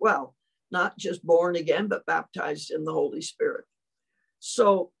as well, not just born again, but baptized in the Holy Spirit.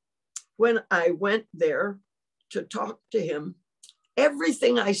 So when I went there to talk to him,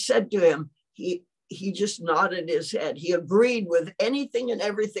 everything I said to him, he just nodded his head. He agreed with anything and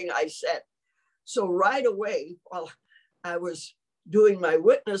everything I said. So right away, while I was doing my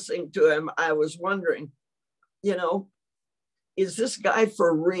witnessing to him, I was wondering, is this guy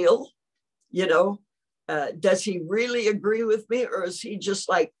for real? Does he really agree with me? Or is he just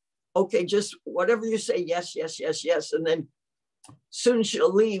like, okay, just whatever you say, yes, yes, yes, yes. And then soon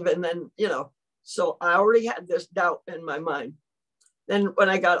she'll leave. And then, so I already had this doubt in my mind. Then when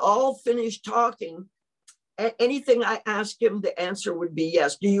I got all finished talking, anything I asked him, the answer would be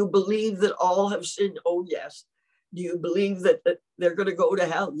yes. Do you believe that all have sinned? Oh, yes. Do you believe that they're going to go to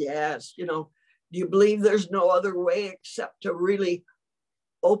hell? Yes. Do you believe there's no other way except to really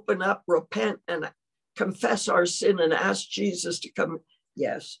open up, repent, and confess our sin and ask Jesus to come?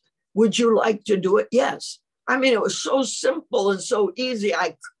 Yes. Would you like to do it? Yes. I mean, it was so simple and so easy.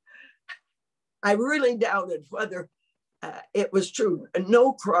 I really doubted whether it was true.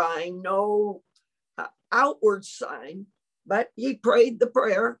 No crying, no outward sign, but he prayed the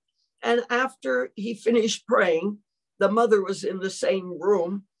prayer. And after he finished praying, the mother was in the same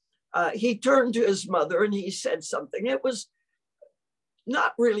room. He turned to his mother and he said something. It was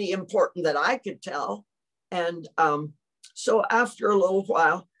not really important that I could tell. And so after a little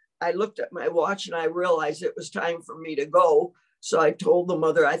while, I looked at my watch and I realized it was time for me to go. So I told the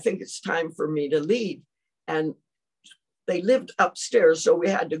mother, I think it's time for me to leave. And they lived upstairs, so we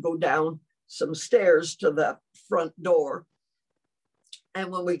had to go down some stairs to the front door.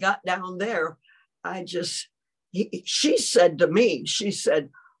 And when we got down there, she said to me, she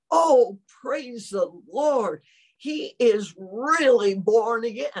said, "Oh, praise the Lord. He is really born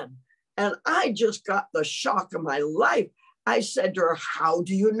again." And I just got the shock of my life. I said to her, "How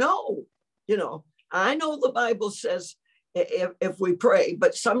do you know?" You know, I know the Bible says if we pray,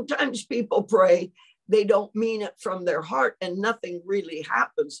 but sometimes people pray, they don't mean it from their heart and nothing really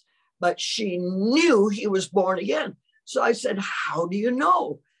happens. But she knew he was born again. So I said, "How do you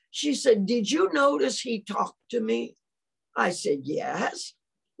know?" She said, "Did you notice he talked to me?" I said, "Yes."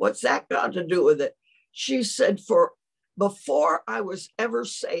 "What's that got to do with it?" She said, before I was ever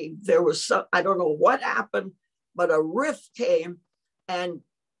saved, there was some, I don't know what happened, but a rift came and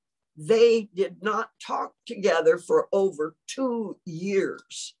they did not talk together for over 2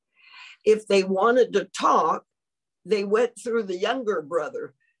 years. If they wanted to talk, they went through the younger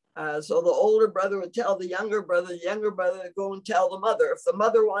brother. So the older brother would tell the younger brother would go and tell the mother. If the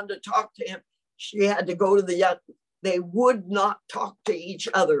mother wanted to talk to him, she had to go to the young. They would not talk to each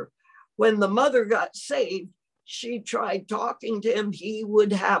other. When the mother got saved, she tried talking to him. He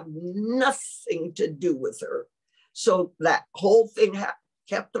would have nothing to do with her. So that whole thing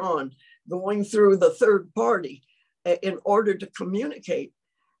kept on going through the third party in order to communicate.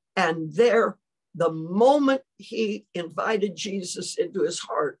 And there, the moment he invited Jesus into his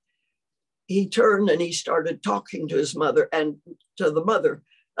heart, he turned and he started talking to his mother and to the mother.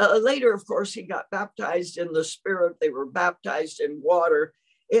 Later, of course, he got baptized in the Spirit. They were baptized in water.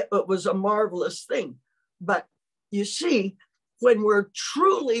 It was a marvelous thing. But you see, when we're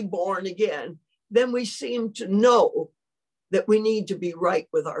truly born again, then we seem to know that we need to be right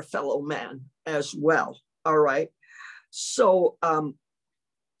with our fellow man as well. All right. So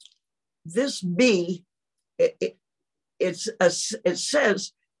this B, it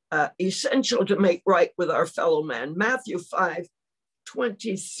says essential to make right with our fellow man. Matthew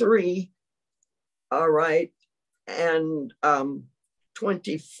 5:23. All right. And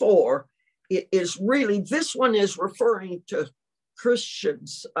 24. It is really, this one is referring to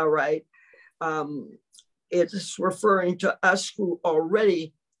Christians. All right. It is referring to us who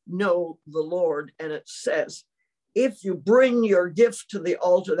already know the Lord. And it says, if you bring your gift to the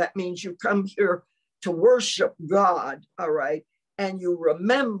altar, that means you come here to worship God, all right, and you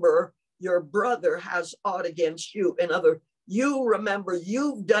remember your brother has aught against you. You remember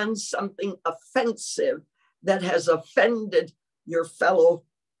you've done something offensive that has offended your fellow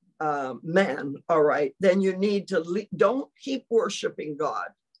man, all right, then you need to don't keep worshiping God.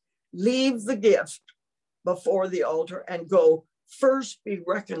 Leave the gift before the altar and go first be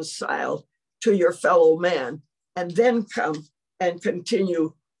reconciled to your fellow man, and then come and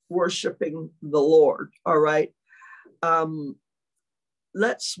continue worshiping the Lord. All right.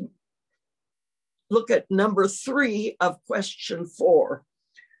 Let's look at number 3 of question 4.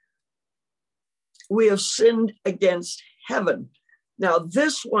 We have sinned against heaven. Now,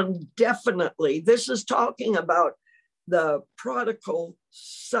 this one definitely, this is talking about the prodigal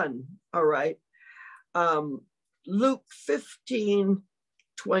son. All right. Luke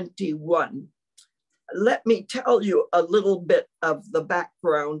 15:21. Let me tell you a little bit of the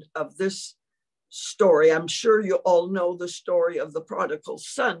background of this story. I'm sure you all know the story of the prodigal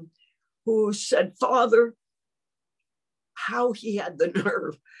son who said, "Father," how he had the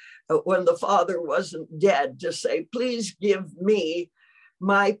nerve when the father wasn't dead to say, "Please give me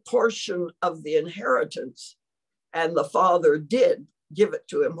my portion of the inheritance." And the father did give it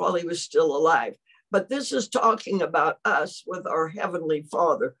to him while he was still alive. But this is talking about us with our heavenly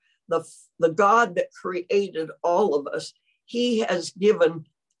Father, the God that created all of us. He has given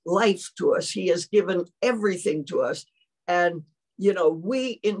life to us. He has given everything to us. And, you know,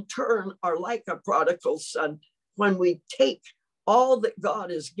 we in turn are like a prodigal son when we take all that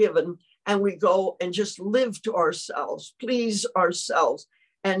God has given and we go and just live to ourselves, please ourselves,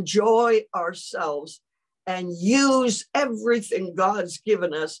 enjoy ourselves, and use everything God's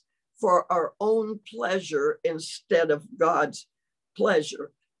given us for our own pleasure instead of God's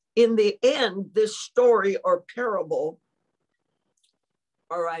pleasure. In the end, this story or parable,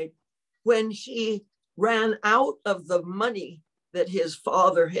 all right, when he ran out of the money that his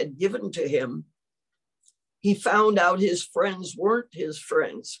father had given to him, he found out his friends weren't his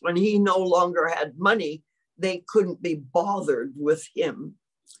friends. When he no longer had money, they couldn't be bothered with him.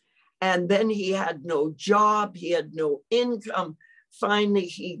 And then he had no job, he had no income. Finally,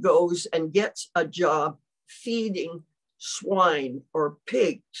 he goes and gets a job feeding swine or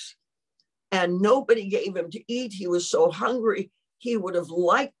pigs. And nobody gave him to eat. He was so hungry, he would have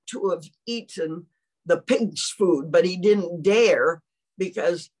liked to have eaten the pig's food, but he didn't dare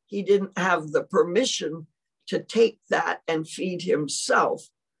because he didn't have the permission to take that and feed himself.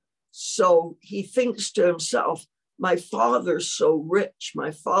 So he thinks to himself, my father's so rich,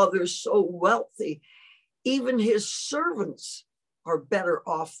 my father's so wealthy, even his servants are better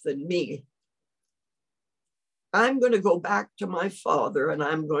off than me. I'm going to go back to my father and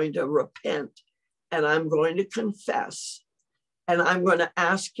I'm going to repent and I'm going to confess and I'm going to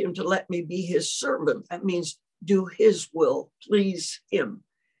ask him to let me be his servant. That means do his will, please him.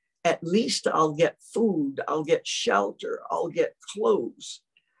 At least I'll get food, I'll get shelter, I'll get clothes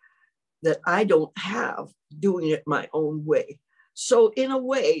that I don't have, doing it my own way. So in a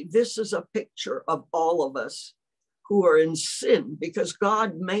way, this is a picture of all of us who are in sin because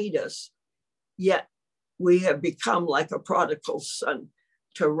God made us, yet we have become like a prodigal son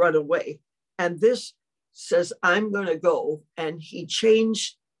to run away. And this says, I'm going to go. And he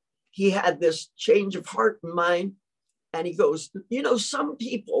had this change of heart and mind. And he goes, you know, some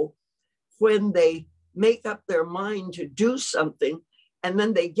people, when they make up their mind to do something, and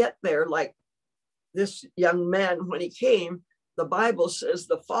then they get there, like this young man, when he came, the Bible says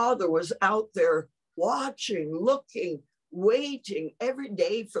the father was out there watching, looking, waiting every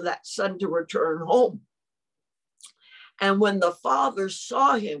day for that son to return home. And when the father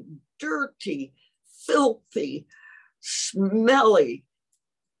saw him dirty, filthy, smelly,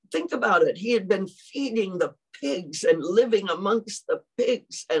 think about it. He had been feeding the pigs and living amongst the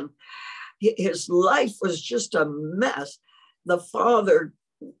pigs, and his life was just a mess. The father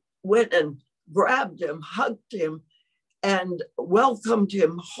went and grabbed him, hugged him, and welcomed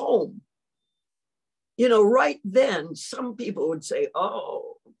him home. You know, right then, some people would say,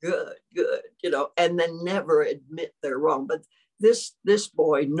 oh, good, you know, and then never admit they're wrong. But this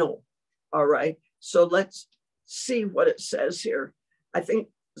boy, no. All right. So let's see what it says here. I think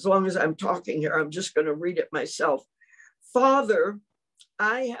as long as I'm talking here, I'm just going to read it myself. Father,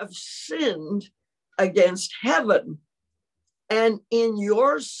 I have sinned against heaven and in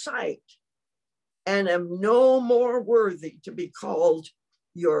your sight, and am no more worthy to be called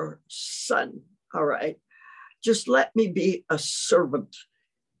your son. All right. Just let me be a servant.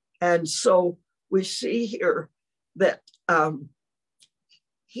 And so we see here that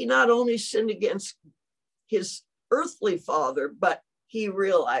he not only sinned against his earthly father, but he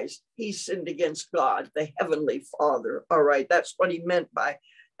realized he sinned against God, the heavenly Father. All right. That's what he meant by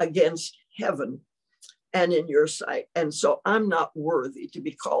against heaven and in your sight. And so I'm not worthy to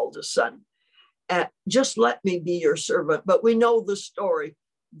be called a son. And just let me be your servant. But we know the story.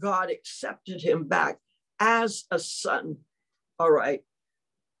 God accepted him back as a son. All right.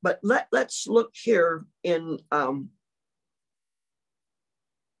 But let's look here in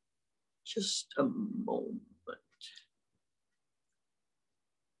just a moment.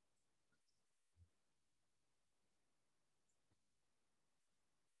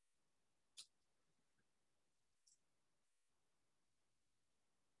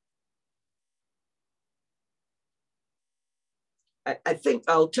 I think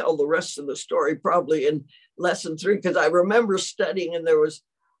I'll tell the rest of the story probably in lesson 3, because I remember studying and there was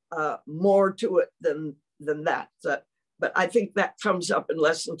more to it than that. But I think that comes up in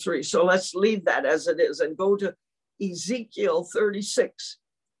lesson 3. So let's leave that as it is and go to Ezekiel 36,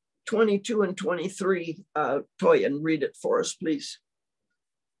 22 and 23. Toyin, read it for us, please.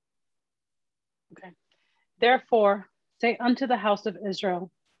 Okay. Therefore, say unto the house of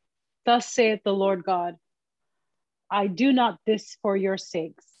Israel, thus saith the Lord God, I do not this for your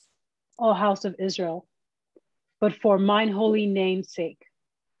sakes, O house of Israel, but for mine holy name's sake,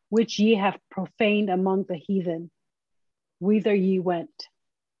 which ye have profaned among the heathen, whither ye went.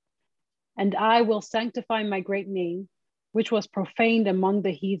 And I will sanctify my great name, which was profaned among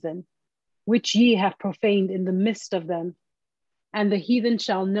the heathen, which ye have profaned in the midst of them. And the heathen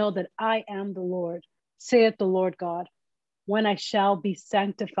shall know that I am the Lord, saith the Lord God, when I shall be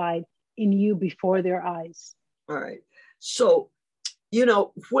sanctified in you before their eyes. All right. So you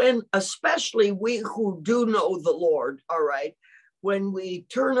know, when, especially we who do know the Lord, all right, when we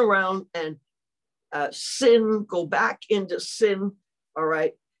turn around and sin, go back into sin, all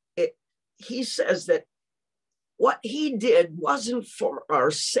right, he says that what he did wasn't for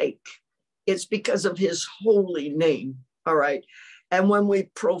our sake. It's because of his holy name, all right? And when we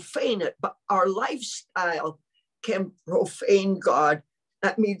profane it, but our lifestyle can profane God.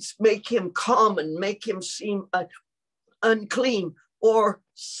 That means make him common, make him seem unclean, or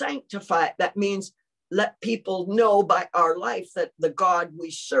sanctify it. That means let people know by our life that the God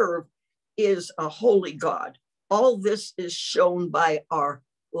we serve is a holy God. All this is shown by our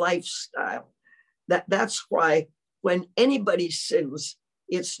lifestyle. That's why when anybody sins,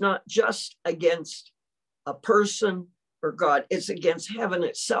 it's not just against a person or God, it's against heaven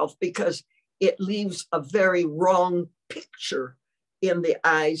itself, because it leaves a very wrong picture in the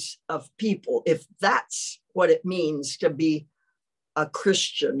eyes of people. If that's what it means to be a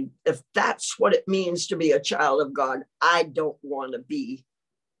Christian, if that's what it means to be a child of God, I don't want to be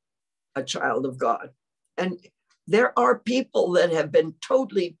a child of God. And there are people that have been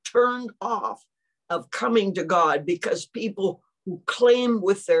totally turned off of coming to God because people who claim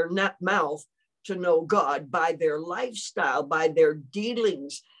with their mouth to know God by their lifestyle, by their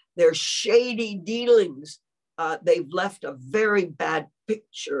dealings, their shady dealings, they've left a very bad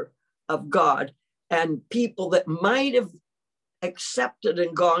picture of God. And people that might have accepted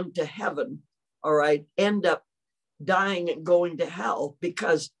and gone to heaven, all right, end up dying and going to hell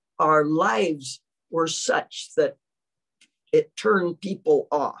because our lives were such that it turned people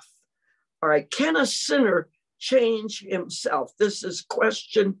off. All right, can a sinner change himself? This is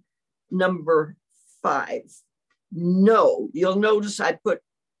question number 5. No. You'll notice I put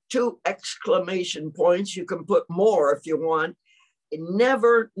 2 exclamation points. You can put more if you want.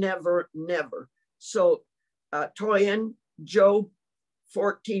 Never, never, never. So, Toyin, Job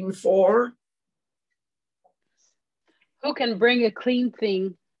 14:4. Who can bring a clean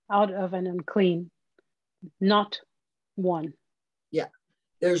thing out of an unclean? Not one. Yeah.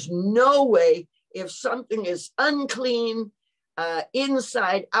 There's no way, if something is unclean,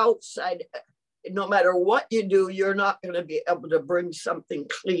 inside, outside, no matter what you do, you're not going to be able to bring something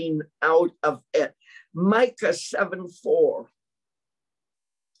clean out of it. Micah 7:4.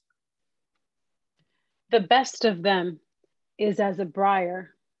 The best of them is as a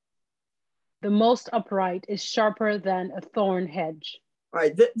briar. The most upright is sharper than a thorn hedge. All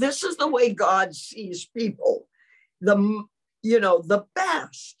right, this is the way God sees people. The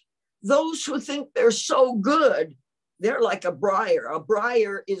best. Those who think they're so good, they're like a briar. A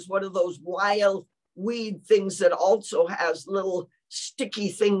briar is one of those wild weed things that also has little sticky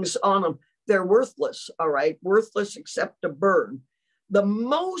things on them. They're worthless, all right? Worthless except to burn. The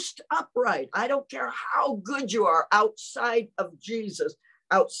most upright, I don't care how good you are outside of Jesus,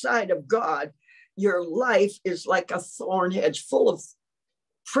 outside of God, your life is like a thorn hedge full of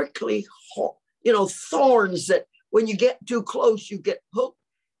prickly, thorns that when you get too close, you get hooked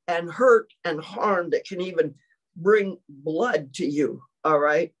and hurt and harmed. It can even bring blood to you, all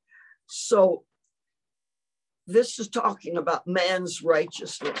right? So this is talking about man's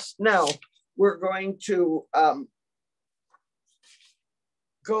righteousness. Now, we're going to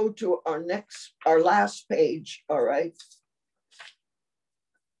go to our last page, all right?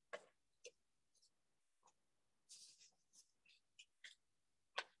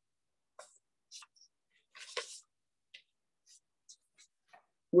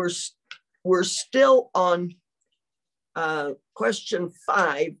 We're still on question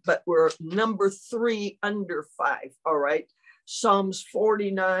 5, but we're number 3 under 5, all right? Psalms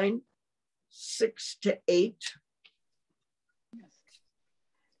 49, 6-8.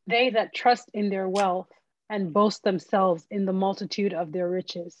 They that trust in their wealth and boast themselves in the multitude of their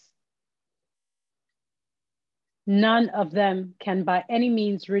riches. None of them can by any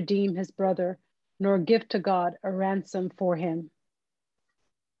means redeem his brother, nor give to God a ransom for him.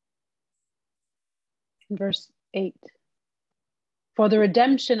 Verse 8. For the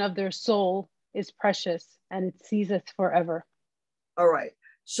redemption of their soul is precious, and it ceaseth forever. All right.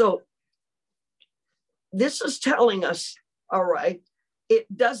 So this is telling us, all right, it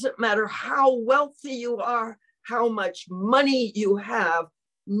doesn't matter how wealthy you are, how much money you have,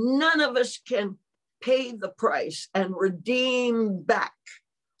 none of us can pay the price and redeem back,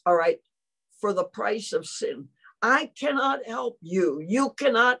 all right, for the price of sin. I cannot help you. You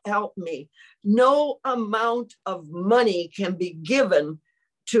cannot help me. No amount of money can be given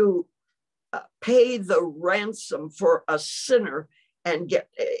to pay the ransom for a sinner and get,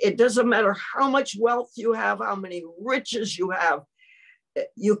 it doesn't matter how much wealth you have, how many riches you have,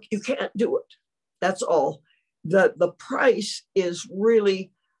 you can't do it. That's all. the price is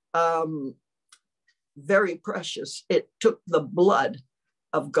really very precious. It took the blood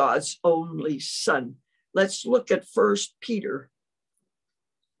of God's only Son. Let's look at 1 Peter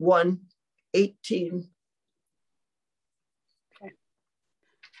 1:18. Okay.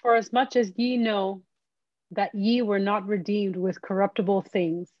 For as much as ye know that ye were not redeemed with corruptible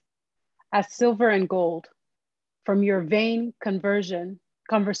things, as silver and gold, from your vain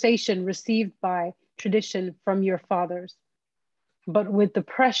conversation received by tradition from your fathers, but with the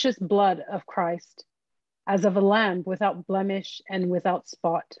precious blood of Christ, as of a lamb without blemish and without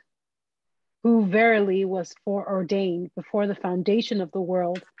spot, who verily was foreordained before the foundation of the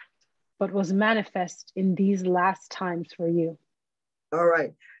world, but was manifest in these last times for you. All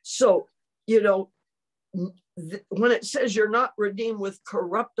right. So, when it says you're not redeemed with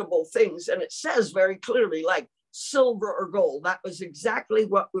corruptible things, and it says very clearly, like silver or gold, that was exactly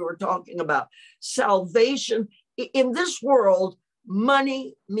what we were talking about. Salvation in this world,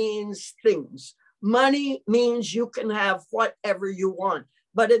 money means things. Money means you can have whatever you want.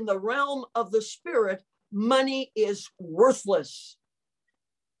 But in the realm of the spirit, money is worthless.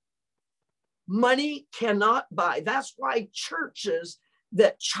 Money cannot buy. That's why churches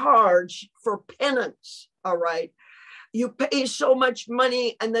that charge for penance, all right, you pay so much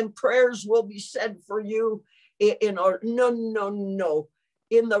money and then prayers will be said for you. No.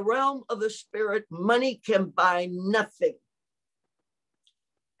 In the realm of the spirit, money can buy nothing.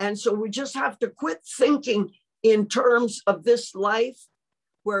 And so we just have to quit thinking in terms of this life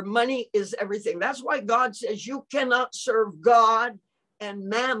where money is everything. That's why God says you cannot serve God and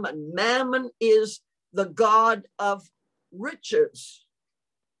mammon. Mammon is the god of riches.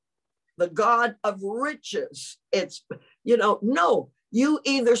 The god of riches. It's, no, you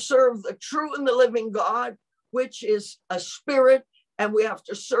either serve the true and the living God, which is a spirit, and we have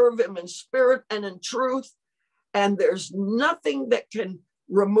to serve him in spirit and in truth. And there's nothing that can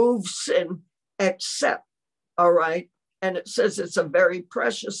remove sin except, all right, and it says it's a very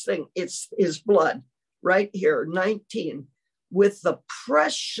precious thing. It's his blood right here, 19, with the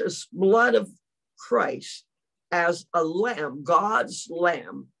precious blood of Christ as a lamb, God's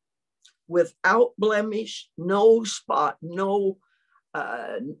lamb, without blemish, no spot, no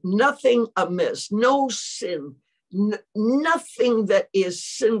nothing amiss, no sin, nothing that is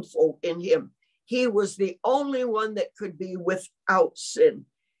sinful in him. He was the only one that could be without sin.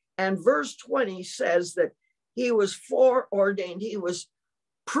 And verse 20 says that he was foreordained. He was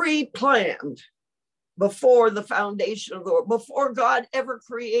pre-planned before the foundation of the world, before God ever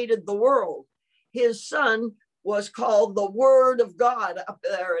created the world. His Son was called the Word of God up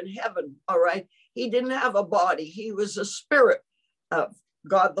there in heaven, all right? He didn't have a body. He was a spirit of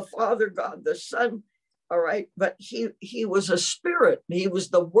God the Father, God the Son, all right? But he was a spirit. He was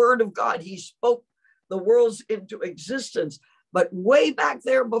the Word of God. He spoke the worlds into existence. But way back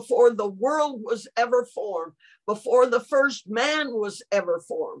there, before the world was ever formed, before the first man was ever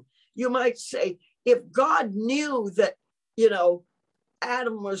formed, you might say, if God knew that,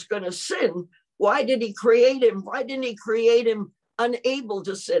 Adam was going to sin, why did he create him? Why didn't he create him unable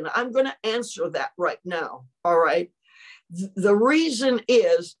to sin? I'm going to answer that right now, all right? The reason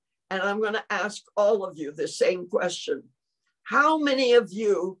is, and I'm going to ask all of you the same question. How many of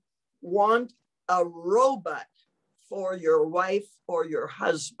you want a robot for your wife or your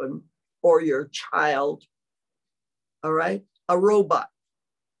husband or your child? All right, a robot.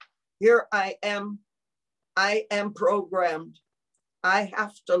 Here I am programmed. I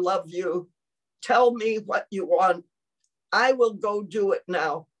have to love you. Tell me what you want. I will go do it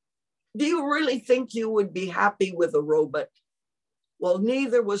now. Do you really think you would be happy with a robot? Well,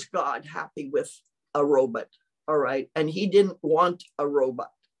 neither was God happy with a robot, all right? And he didn't want a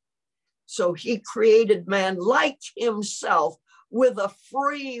robot. So he created man like himself with a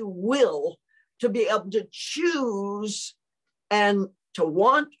free will to be able to choose and to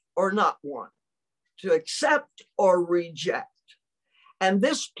want or not want, to accept or reject. And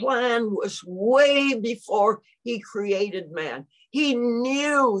this plan was way before he created man. He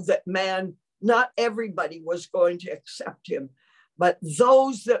knew that man, not everybody was going to accept him, but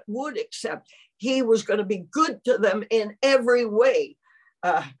those that would accept, he was going to be good to them in every way.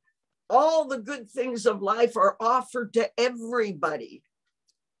 All the good things of life are offered to everybody.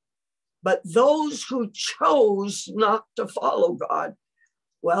 But those who chose not to follow God,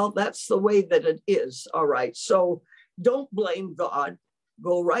 well, that's the way that it is. All right. So don't blame God.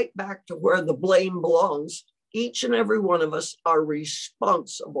 Go right back to where the blame belongs. Each and every one of us are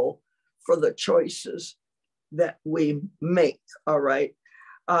responsible for the choices that we make. All right.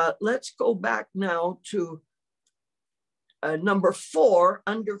 Let's go back now to number 4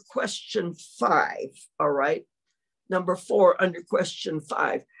 under question 5, all right? Number 4 under question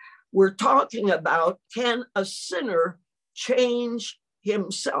 5. We're talking about, can a sinner change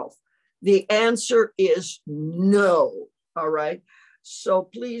himself? The answer is no, all right? So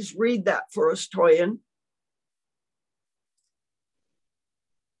please read that for us, Toyin.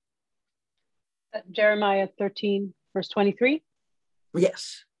 Jeremiah 13, verse 23?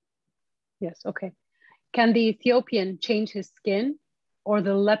 Yes. Yes, okay. Can the Ethiopian change his skin, or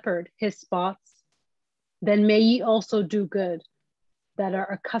the leopard his spots? Then may ye also do good, that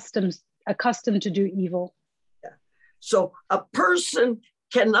are accustomed to do evil. Yeah. So a person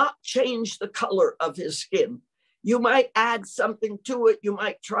cannot change the color of his skin. You might add something to it, you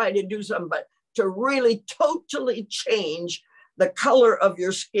might try to do something, but to really totally change the color of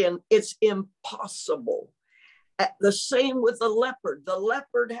your skin, it's impossible. The same with the leopard. The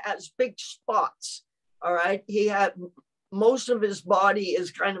leopard has big spots, all right? He had, most of his body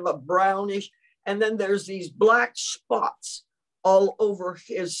is kind of a brownish, and then there's these black spots all over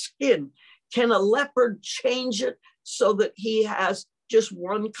his skin. Can a leopard change it so that he has just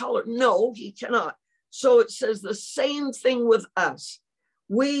one color? No, he cannot. So it says the same thing with us.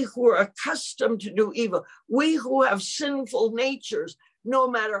 We who are accustomed to do evil, we who have sinful natures, no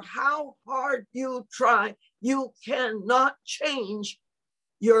matter how hard you try, you cannot change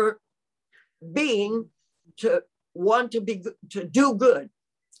your being to want to be, to do good.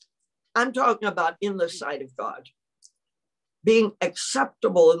 I'm talking about in the sight of God. Being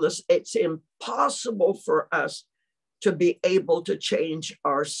acceptable in this, it's impossible for us to be able to change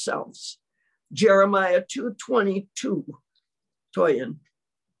ourselves. Jeremiah 2:22, Toyin.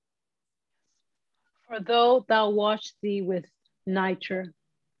 For though thou wash thee with nitre,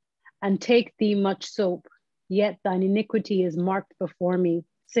 and take thee much soap, yet thine iniquity is marked before me,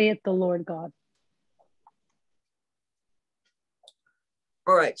 saith the Lord God.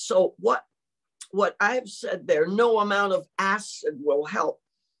 All right, so what I've said there, no amount of acid will help.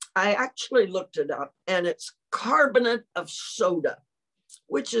 I actually looked it up, and it's carbonate of soda,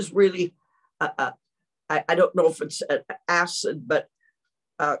 which is really, I don't know if it's an acid, but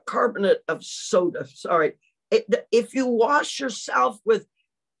carbonate of soda, sorry. If you wash yourself with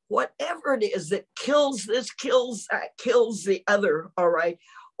whatever it is that kills this, kills that, kills the other, all right?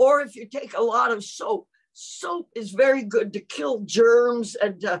 Or if you take a lot of soap, soap is very good to kill germs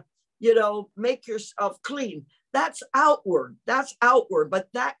and to, make yourself clean. That's outward, but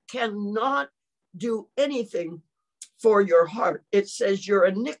that cannot do anything for your heart. It says your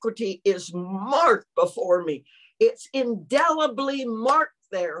iniquity is marked before me. It's indelibly marked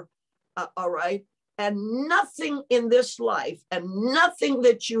there, all right? And nothing in this life and nothing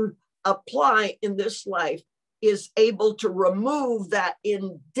that you apply in this life is able to remove that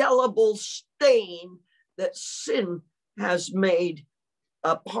indelible stain that sin has made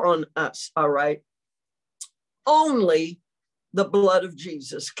upon us, all right? Only the blood of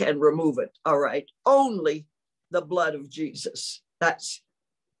Jesus can remove it, all right? Only the blood of Jesus.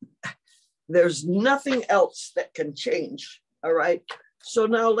 There's nothing else that can change, all right? So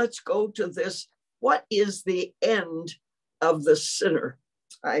now let's go to this. What is the end of the sinner?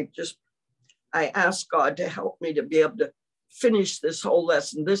 I ask God to help me to be able to finish this whole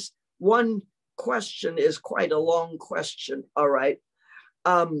lesson. This one question is quite a long question, all right?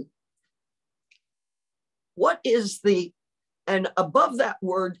 What is the, and above that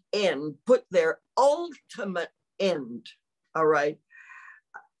word end, put their ultimate end, all right?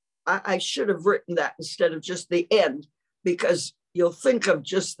 I should have written that instead of just the end, because you'll think of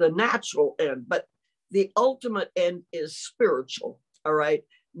just the natural end, but the ultimate end is spiritual, all right?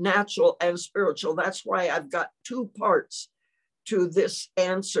 Natural and spiritual. That's why I've got two parts to this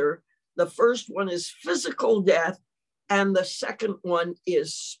answer. The first one is physical death, and the second one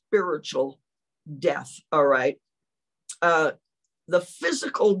is spiritual death, all right? The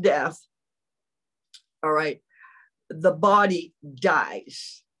physical death, all right, the body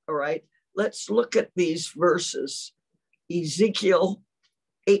dies, all right? Let's look at these verses. Ezekiel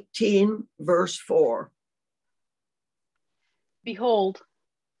 18, verse 4. Behold,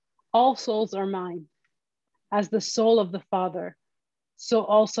 all souls are mine. As the soul of the Father, so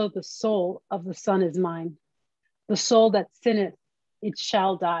also the soul of the Son is mine. The soul that sinneth, it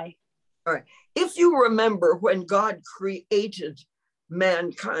shall die. All right. If you remember when God created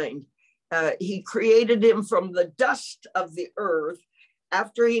mankind, he created him from the dust of the earth.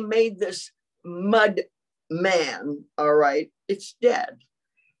 After he made this mud man, all right, it's dead.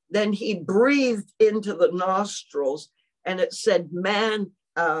 Then he breathed into the nostrils, and it said man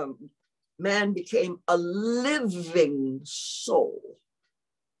became a living soul,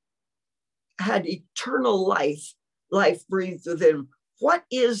 had eternal life life breathed within. What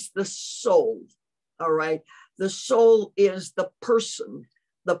is the soul? All right. The soul is the person,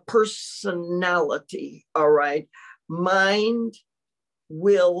 the personality. All right. Mind,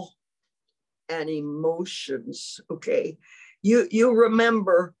 will, and emotions. Okay. You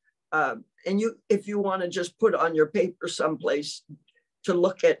remember, and you, if you want to just put on your paper someplace to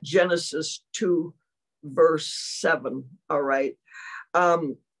look at Genesis 2, verse 7. All right.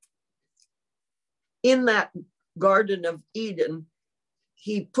 In that Garden of Eden,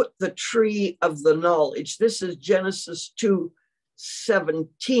 he put the tree of the knowledge. This is Genesis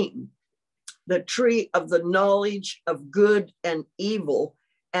 2:17. The tree of the knowledge of good and evil.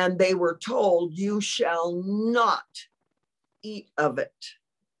 And they were told, you shall not eat of it.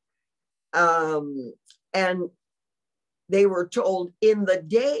 And they were told, in the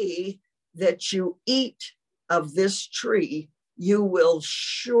day that you eat of this tree, you will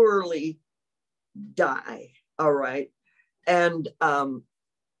surely die. All right. And of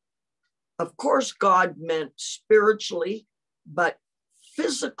course, God meant spiritually, but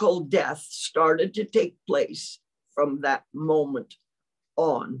physical death started to take place from that moment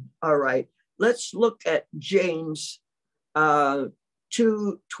on. All right. Let's look at James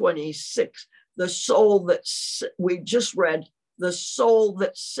 2:26. The soul that we just read, the soul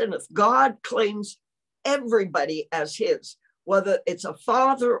that sinneth. God claims everybody as his, whether it's a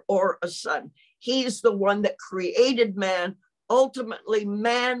father or a son. He's the one that created man. Ultimately,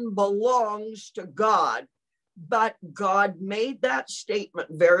 man belongs to God. But God made that statement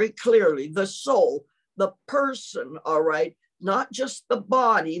very clearly. The soul, the person, all right, not just the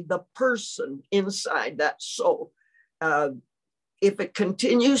body, the person inside that soul. If it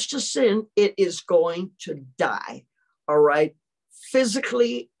continues to sin, it is going to die, all right,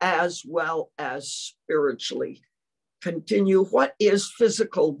 physically as well as spiritually. Continue. What is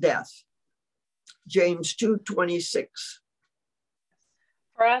physical death? James 2:26.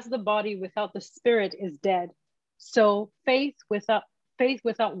 For as the body without the spirit is dead, so faith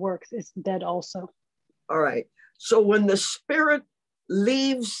without works is dead also. All right. So when the spirit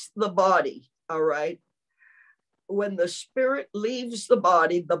leaves the body, all right, when the spirit leaves the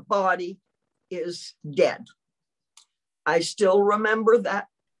body is dead. I still remember that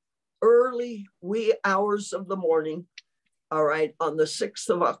early wee hours of the morning, all right, on the 6th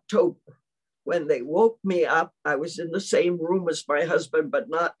of October, when they woke me up. I was in the same room as my husband, but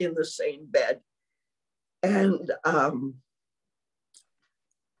not in the same bed. And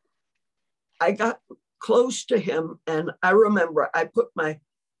I got close to him, and I remember I put my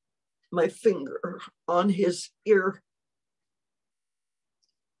finger on his ear.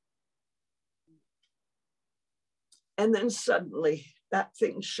 And then suddenly that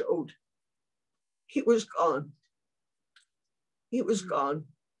thing showed. He was gone. He was gone.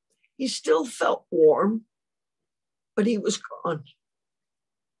 He still felt warm, but he was gone.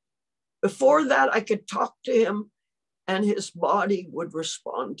 Before that, I could talk to him and his body would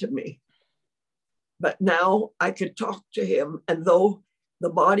respond to me. But now I could talk to him, and though the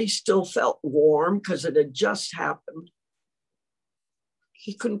body still felt warm because it had just happened,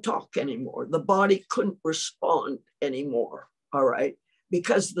 he couldn't talk anymore. The body couldn't respond anymore, all right,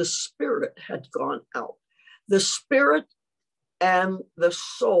 because the spirit had gone out. The spirit and the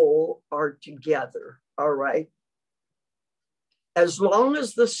soul are together, all right? As long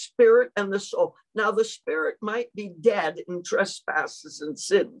as the spirit and the soul, now the spirit might be dead in trespasses and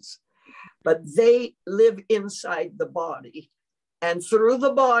sins, but they live inside the body. And through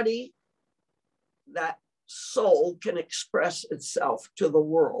the body, that soul can express itself to the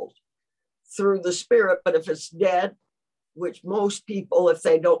world through the spirit. But if it's dead, which most people, if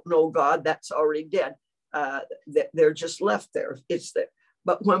they don't know God, that's already dead. They're just left there. It's there.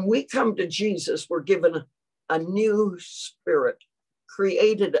 But when we come to Jesus, we're given a new spirit,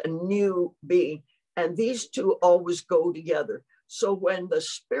 created a new being. And these two always go together. So when the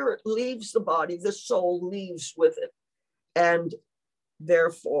spirit leaves the body, the soul leaves with it. And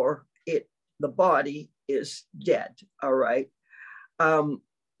therefore, the body is dead, all right?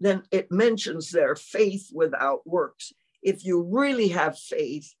 Then it mentions there faith without works. If you really have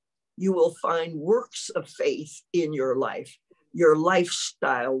faith, you will find works of faith in your life. Your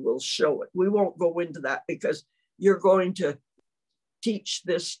lifestyle will show it. We won't go into that because you're going to teach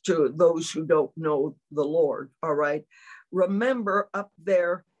this to those who don't know the Lord, all right? Remember up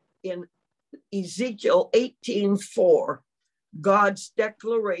there in Ezekiel 18:4, God's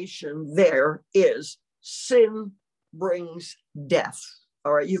declaration there is sin brings death.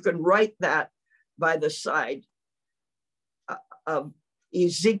 All right, you can write that by the side of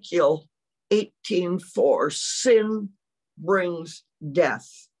Ezekiel 18:4. Sin brings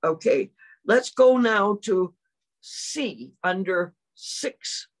death. Okay, let's go now to C under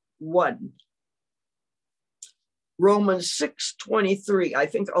 6:1. Romans 6:23. I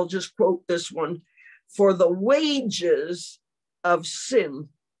think I'll just quote this one. For the wages of sin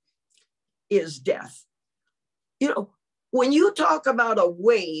is death. You know, when you talk about a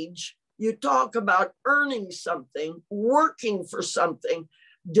wage, you talk about earning something, working for something,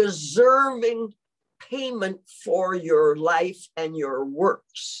 deserving payment for your life and your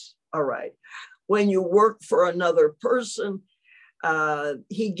works. All right. When you work for another person,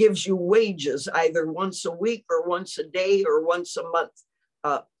 he gives you wages either once a week or once a day or once a month,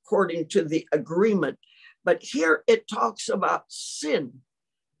 according to the agreement. But here it talks about sin,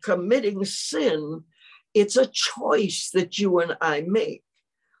 committing sin. It's a choice that you and I make.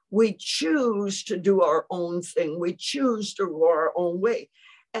 We choose to do our own thing. We choose to go our own way.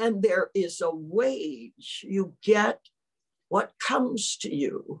 And there is a wage. You get what comes to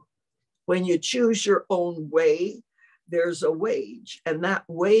you. When you choose your own way, there's a wage. And that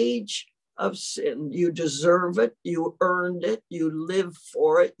wage of sin, you deserve it, you earned it, you live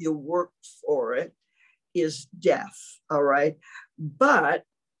for it, you work for it, is death. All right. But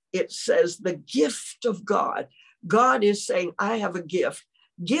it says the gift of God. God is saying, I have a gift.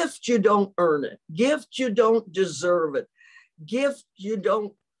 Gift, you don't earn it. Gift, you don't deserve it. Gift, you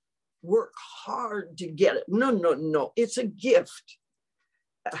don't work hard to get it. No, no, no. It's a gift.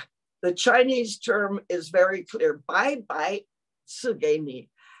 The Chinese term is very clear. Bai bai si ge ni.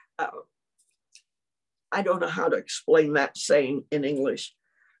 I don't know how to explain that saying in English.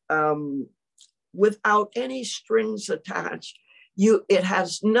 Without any strings attached, it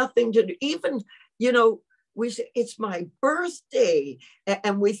has nothing to do. Even, we say, it's my birthday.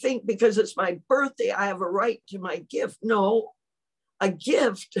 And we think because it's my birthday, I have a right to my gift. No, a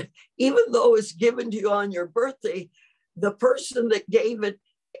gift, even though it's given to you on your birthday, the person that gave it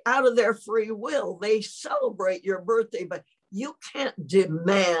out of their free will, they celebrate your birthday, but you can't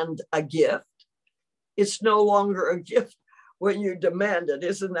demand a gift. It's no longer a gift when you demand it.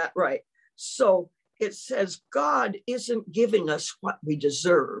 Isn't that right? So it says God isn't giving us what we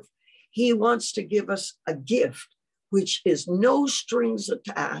deserve. He wants to give us a gift, which is no strings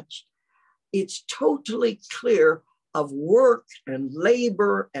attached. It's totally clear of work and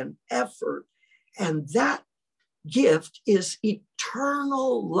labor and effort. And that gift is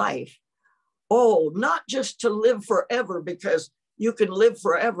eternal life. Oh, not just to live forever, because you can live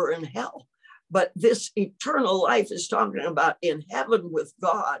forever in hell. But this eternal life is talking about in heaven with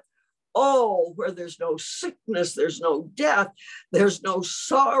God. Oh, where there's no sickness, there's no death, there's no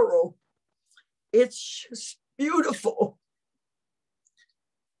sorrow. It's just beautiful.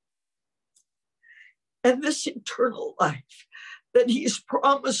 And this eternal life that he's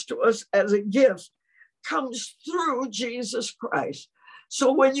promised to us as a gift comes through Jesus Christ.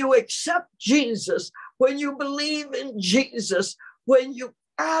 So when you accept Jesus, when you believe in Jesus, when you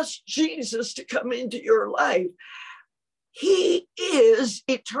ask Jesus to come into your life, he is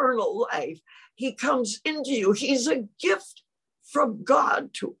eternal life. He comes into you. He's a gift from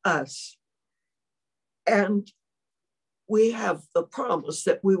God to us. And we have the promise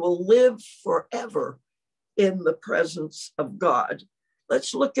that we will live forever in the presence of God.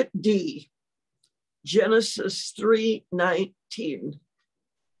 Let's look at D. Genesis 3:19.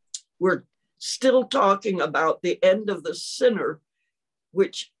 We're still talking about the end of the sinner,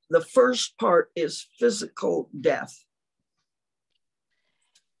 which the first part is physical death.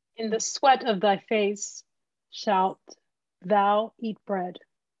 In the sweat of thy face shalt thou eat bread,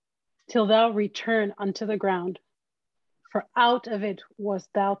 till thou return unto the ground. For out of it wast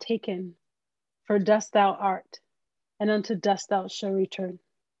thou taken, for dust thou art, and unto dust thou shalt return.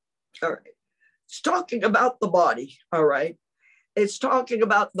 All right. It's talking about the body, all right? It's talking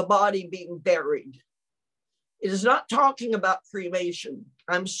about the body being buried. It is not talking about cremation.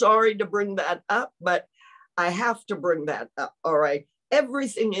 I'm sorry to bring that up, but I have to bring that up, all right?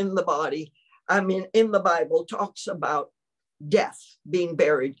 Everything in the body, in the Bible, talks about death, being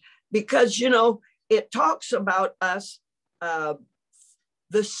buried, because, it talks about us,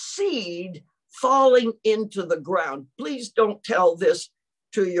 the seed falling into the ground. Please don't tell this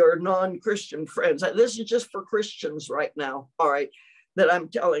to your non-Christian friends. This is just for Christians right now, all right, that I'm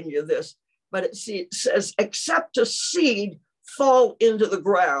telling you this. But it says, except a seed fall into the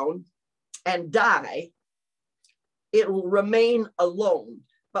ground and die, it will remain alone.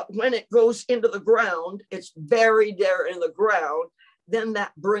 But when it goes into the ground, it's buried there in the ground, then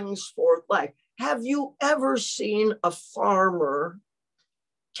that brings forth life. Have you ever seen a farmer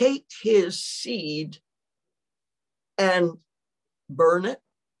take his seed and burn it,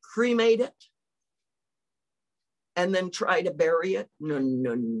 cremate it, and then try to bury it?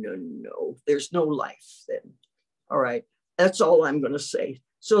 No. There's no life then. All right. That's all I'm going to say.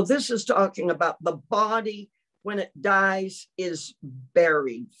 So this is talking about the body when it dies is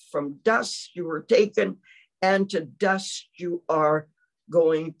buried. From dust you were taken, and to dust you are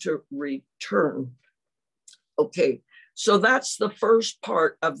going to return. Okay, so that's the first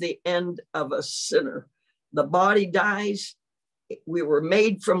part of the end of a sinner. The body dies. We were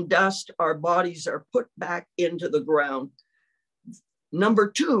made from dust. Our bodies are put back into the ground.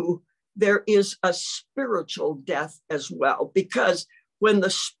 Number two, there is a spiritual death as well, because when the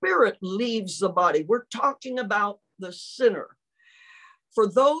spirit leaves the body, we're talking about the sinner. For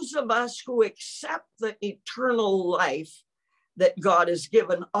those of us who accept the eternal life that God has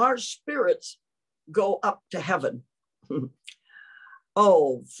given, our spirits go up to heaven.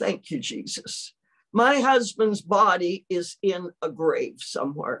 Oh, thank you, Jesus. My husband's body is in a grave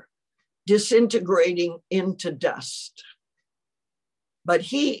somewhere, disintegrating into dust. But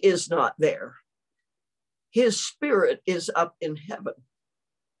he is not there. His spirit is up in heaven.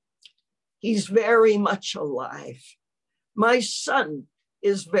 He's very much alive. My son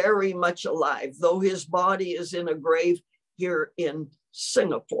is very much alive, though his body is in a grave here in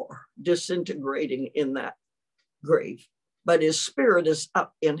Singapore, disintegrating in that grave. But his spirit is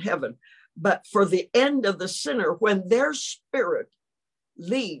up in heaven. But for the end of the sinner, when their spirit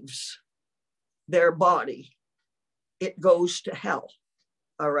leaves their body, it goes to hell.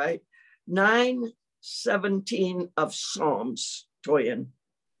 All right. 9:17 of Psalms, Toyin.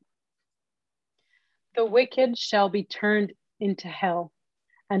 The wicked shall be turned into hell,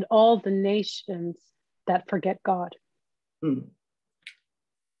 and all the nations that forget God.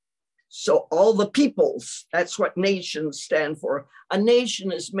 So all the peoples, that's what nations stand for. A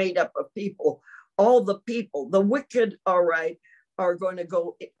nation is made up of people. All the people, the wicked, all right, are going to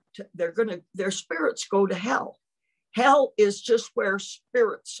go, their spirits go to hell. Hell is just where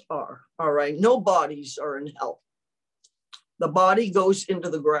spirits are, all right? No bodies are in hell. The body goes into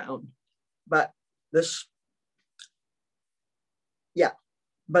the ground, but the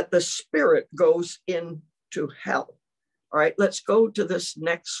spirit goes into hell. All right, let's go to this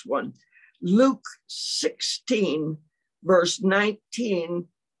next one. Luke 16, verse 19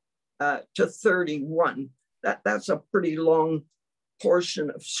 to 31. That's a pretty long portion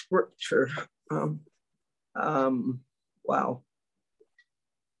of scripture. Wow.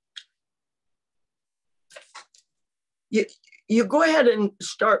 You go ahead and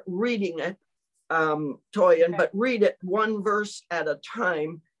start reading it, Toyin, but read it one verse at a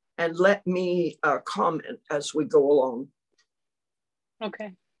time and let me comment as we go along.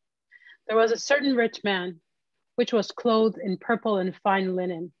 Okay. There was a certain rich man, which was clothed in purple and fine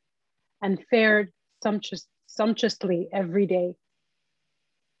linen, and fared sumptuously every day.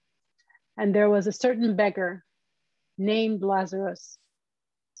 And there was a certain beggar named Lazarus,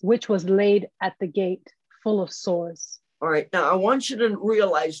 which was laid at the gate, full of sores. All right, now I want you to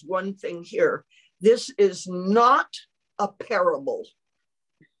realize one thing here. This is not a parable.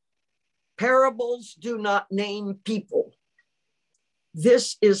 Parables do not name people.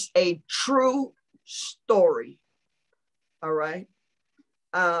 This is a true story, all right?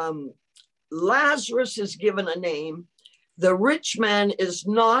 Lazarus is given a name. The rich man is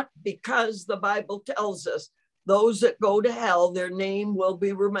not, because the Bible tells us those that go to hell, their name will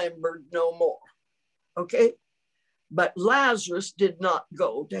be remembered no more, okay? But Lazarus did not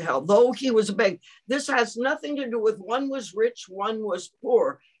go to hell, though he was a beggar. This has nothing to do with one was rich, one was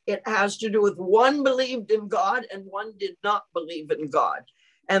poor. It has to do with one believed in God and one did not believe in God.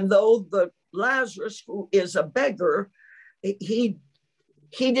 And though the Lazarus, who is a beggar, he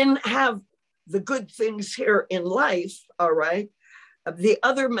didn't have the good things here in life, all right? The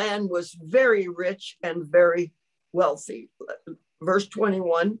other man was very rich and very wealthy. Verse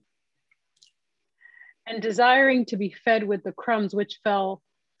 21. And desiring to be fed with the crumbs which fell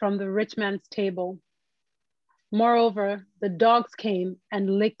from the rich man's table. Moreover, the dogs came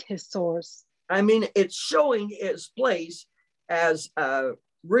and licked his sores. I mean, it's showing his place as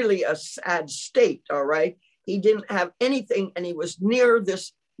really a sad state, all right? He didn't have anything, and he was near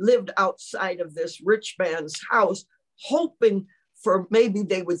this, lived outside of this rich man's house, hoping for maybe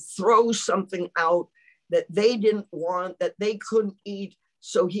they would throw something out that they didn't want, that they couldn't eat,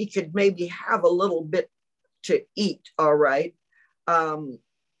 so he could maybe have a little bit to eat, all right?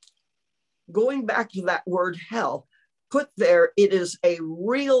 Going back to that word hell, put there, it is a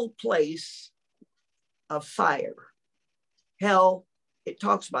real place of fire. Hell, it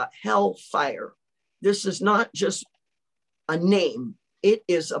talks about hell fire. This is not just a name. It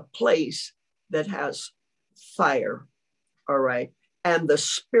is a place that has fire, all right? And the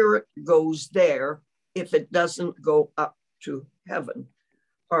spirit goes there if it doesn't go up to heaven.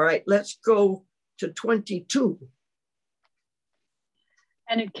 All right, let's go to 22.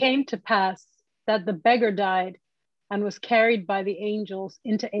 And it came to pass that the beggar died and was carried by the angels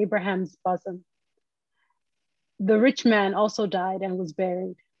into Abraham's bosom. The rich man also died and was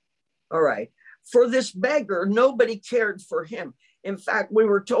buried. All right. For this beggar, nobody cared for him. In fact, we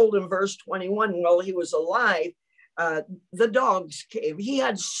were told in verse 21, while he was alive, the dogs came. He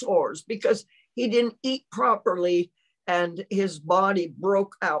had sores because he didn't eat properly and his body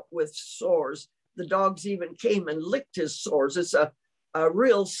broke out with sores. The dogs even came and licked his sores. It's a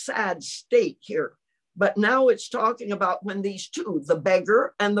real sad state here. But now it's talking about when these two, the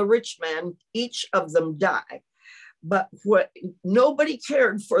beggar and the rich man, each of them die. But nobody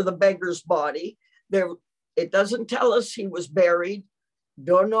cared for the beggar's body. It doesn't tell us he was buried.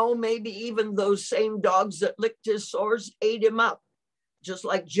 Don't know, maybe even those same dogs that licked his sores ate him up. Just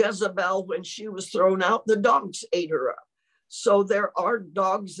like Jezebel, when she was thrown out, the dogs ate her up. So there are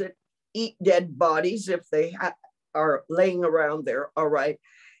dogs that eat dead bodies if they are laying around there. All right.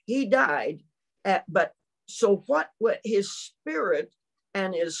 He died. But so what his spirit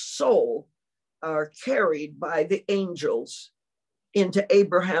and his soul are carried by the angels into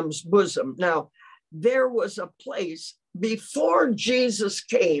Abraham's bosom. Now, there was a place before Jesus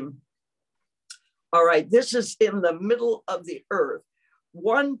came. All right, this is in the middle of the earth.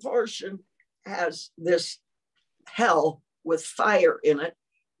 One portion has this hell with fire in it.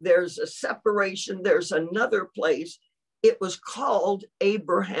 There's a separation. There's another place. It was called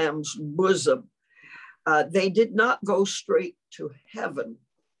Abraham's bosom. They did not go straight to heaven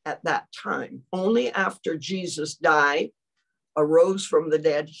at that time. Only after Jesus died, arose from the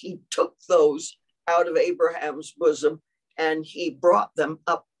dead, he took those out of Abraham's bosom and he brought them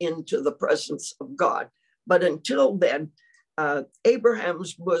up into the presence of God. But until then,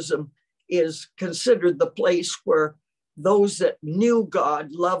 Abraham's bosom is considered the place where those that knew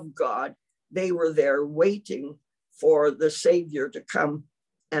God, loved God, they were there waiting for the Savior to come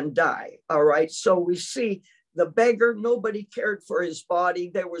and die. All right. So we see the beggar, nobody cared for his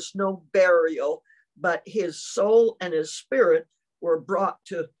body. There was no burial, but his soul and his spirit were brought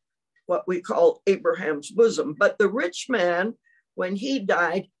to what we call Abraham's bosom. But the rich man, when he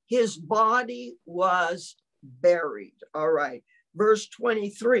died, his body was buried. All right. Verse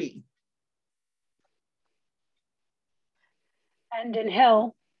 23. And in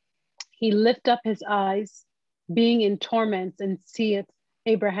hell, he lift up his eyes, being in torments, and seeth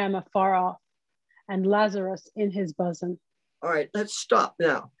Abraham afar off, and Lazarus in his bosom. All right, let's stop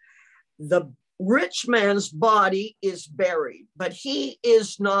now. The rich man's body is buried, but he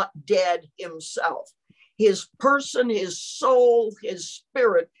is not dead himself. His person, his soul, his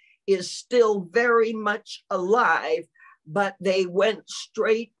spirit is still very much alive, but they went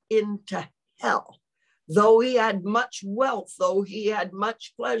straight into hell. Though he had much wealth, though he had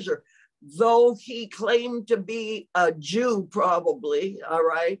much pleasure, though he claimed to be a Jew, probably, all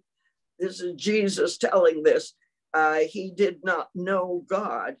right, this is Jesus telling this, he did not know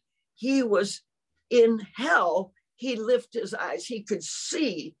God. He was in hell. He lifted his eyes. He could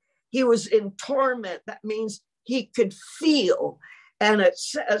see. He was in torment. That means he could feel. And it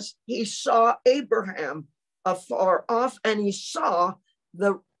says he saw Abraham afar off, and he saw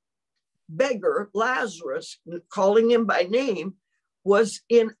the beggar, Lazarus, calling him by name, was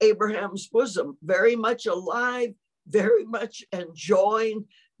in Abraham's bosom, very much alive, very much enjoying,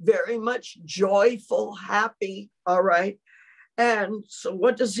 very much joyful, happy. All right. And so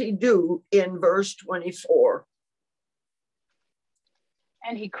what does he do in verse 24?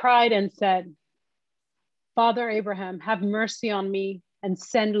 And he cried and said, Father Abraham, have mercy on me and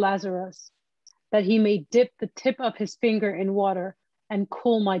send Lazarus, that he may dip the tip of his finger in water and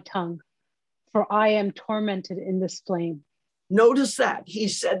cool my tongue, for I am tormented in this flame. Notice that he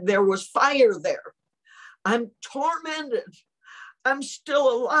said there was fire there. I'm tormented. I'm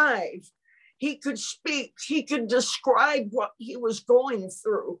still alive. He could speak. He could describe what he was going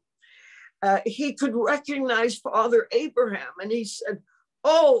through. He could recognize Father Abraham, and he said,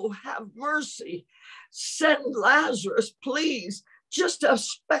 oh, have mercy. Send Lazarus, please, just a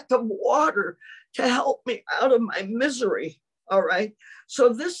speck of water to help me out of my misery. All right. So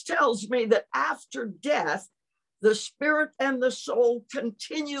this tells me that after death, the spirit and the soul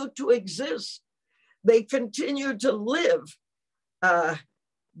continue to exist. They continue to live.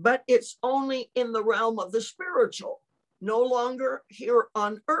 But it's only in the realm of the spiritual, no longer here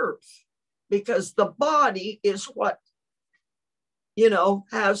on earth, because the body is what,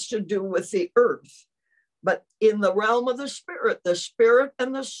 has to do with the earth. But in the realm of the spirit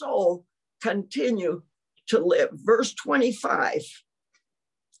and the soul continue to live. Verse 25.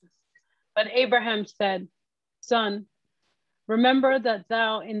 But Abraham said, Son, remember that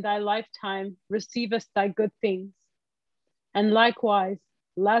thou in thy lifetime receivest thy good things, and likewise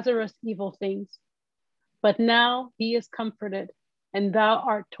Lazarus evil things. But now he is comforted, and thou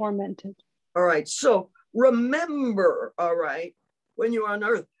art tormented. All right. So remember, all right, when you're on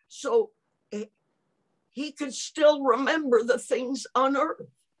earth. So he could still remember the things on earth.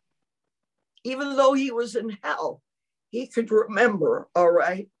 Even though he was in hell, he could remember, all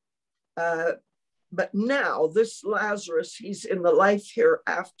right? But now this Lazarus, he's in the life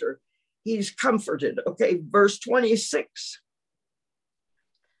hereafter. He's comforted. Okay, verse 26.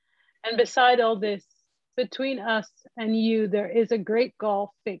 And beside all this, between us and you, there is a great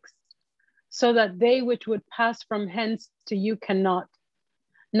gulf fixed, so that they which would pass from hence to you cannot,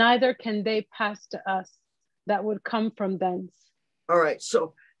 neither can they pass to us that would come from thence. All right,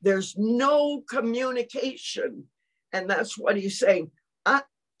 so there's no communication. And that's what he's saying.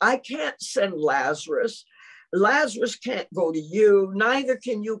 I can't send Lazarus. Lazarus can't go to you. Neither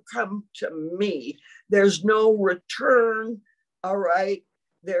can you come to me. There's no return. All right.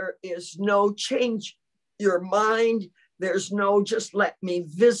 There is no change your mind. There's no just let me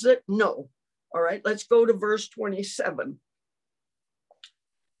visit. No. All right. Let's go to verse 27.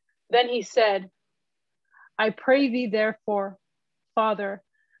 Then he said, I pray thee therefore, Father,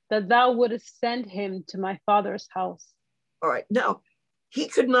 that thou wouldest send him to my father's house. All right. Now, he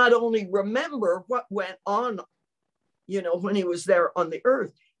could not only remember what went on, when he was there on the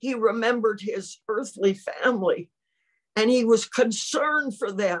earth, he remembered his earthly family and he was concerned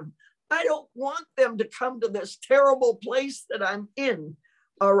for them. I don't want them to come to this terrible place that I'm in.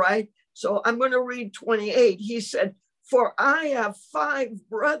 All right. So I'm going to read 28. He said, for I have 5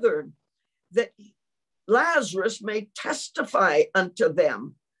 brethren, that Lazarus may testify unto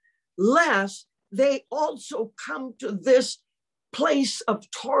them, lest they also come to this place of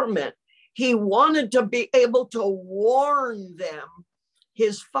torment. He wanted to be able to warn them,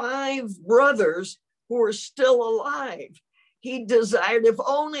 his 5 brothers who are still alive. He desired, if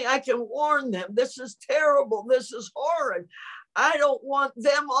only I can warn them, this is terrible, this is horrid. I don't want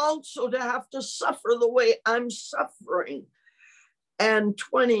them also to have to suffer the way I'm suffering. And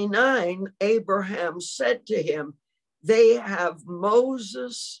 29, Abraham said to him, they have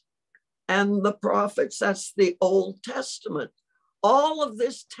Moses and the prophets. That's the Old Testament. All of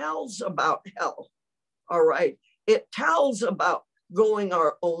this tells about hell, all right? It tells about going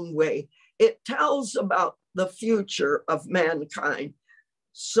our own way. It tells about the future of mankind.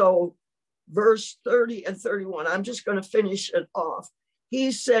 So verse 30 and 31, I'm just going to finish it off.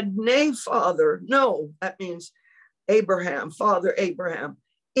 He said, nay, Father, no, that means Abraham, Father Abraham,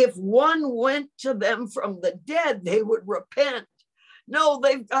 if one went to them from the dead, they would repent. No,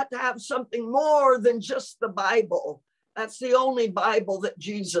 they've got to have something more than just the Bible. That's the only Bible that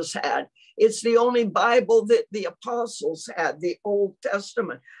Jesus had. It's the only Bible that the apostles had, the Old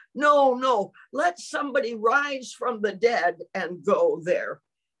Testament. No, let somebody rise from the dead and go there.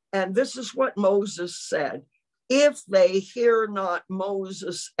 And this is what Moses said. If they hear not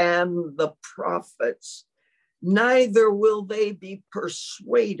Moses and the prophets, neither will they be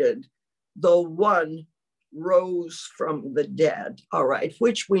persuaded, though one rose from the dead. All right,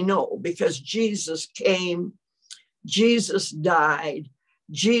 which we know because Jesus came, Jesus died,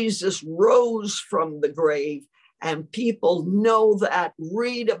 Jesus rose from the grave, and people know that,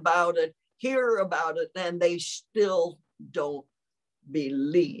 read about it, hear about it, and they still don't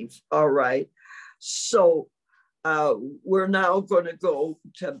believe. All right. So we're now going to go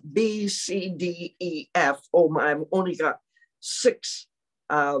to B, C, D, E, F. Oh my, I've only got 6.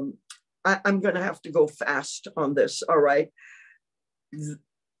 I'm going to have to go fast on this. All right.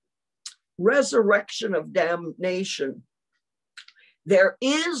 Resurrection of damnation. There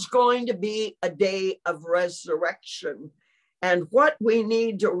is going to be a day of resurrection. And what we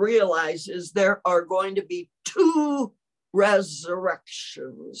need to realize is there are going to be 2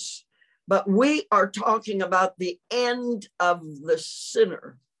 resurrections. But we are talking about the end of the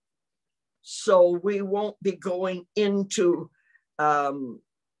sinner. So we won't be going into, the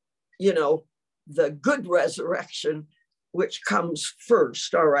good resurrection, which comes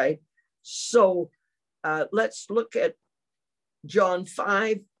first. All right. So let's look at John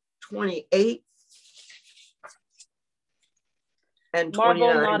 5:28 and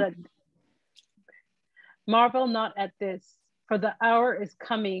 29. Marvel not at this, for the hour is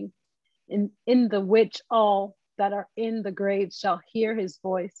coming in the which all that are in the grave shall hear his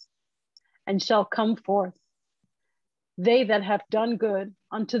voice and shall come forth. They that have done good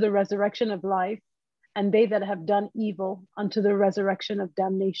unto the resurrection of life, and they that have done evil unto the resurrection of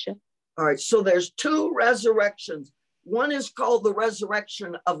damnation. All right, so there's 2 resurrections. One is called the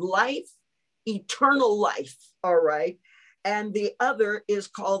resurrection of life, eternal life, all right? And the other is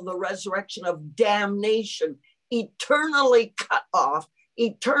called the resurrection of damnation, eternally cut off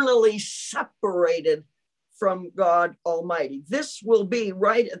eternally separated from God Almighty. This will be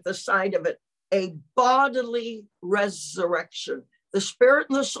right at the side of it, a bodily resurrection. The spirit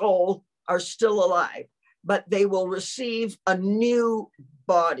and the soul are still alive, but they will receive a new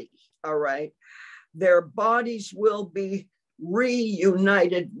body, all right? Their bodies will be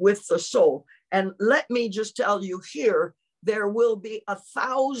reunited with the soul. And let me just tell you here, there will be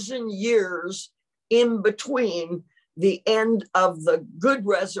 1,000 years in between the end of the good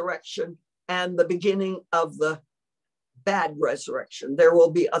resurrection and the beginning of the bad resurrection. There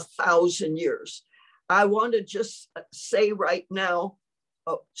will be 1,000 years. I want to just say right now,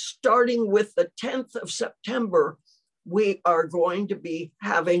 starting with the 10th of September, we are going to be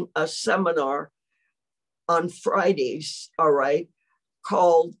having a seminar on Fridays, all right,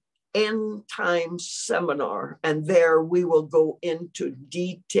 called End Time Seminar. And there we will go into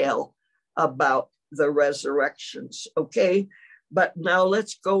detail about the resurrections, okay? But now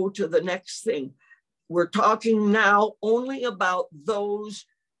let's go to the next thing. We're talking now only about those,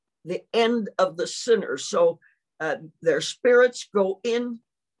 the end of the sinners. So their spirits go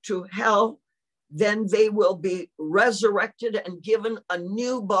into hell, then they will be resurrected and given a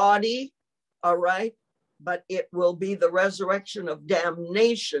new body, all right? But it will be the resurrection of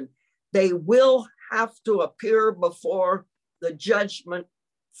damnation. They will have to appear before the judgment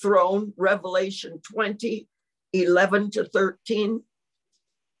throne, Revelation 20, 11 to 13.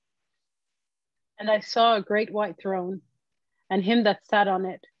 And I saw a great white throne, and him that sat on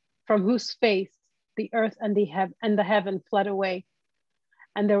it, from whose face the earth and the heaven fled away,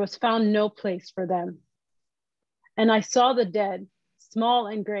 and there was found no place for them. And I saw the dead, small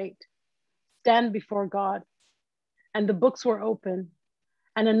and great, stand before God, and the books were open,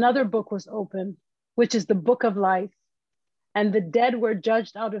 and another book was open, which is the book of life. And the dead were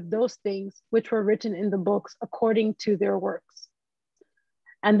judged out of those things which were written in the books according to their works.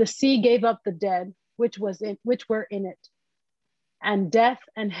 And the sea gave up the dead which were in it, and death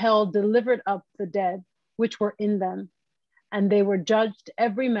and hell delivered up the dead which were in them, and they were judged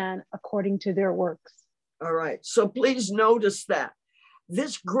every man according to their works. All right, so please notice that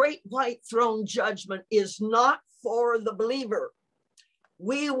this great white throne judgment is not for the believer.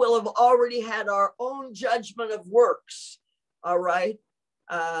 We will have already had our own judgment of works, all right?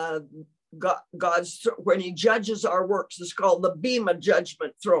 God's, when he judges our works, it's called the Bema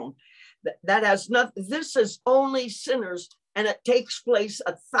judgment throne. That has nothing, this is only sinners, and it takes place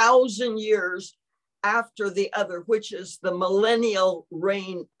 1,000 years after the other, which is the millennial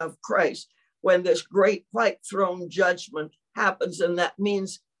reign of Christ, when this great white throne judgment happens. And that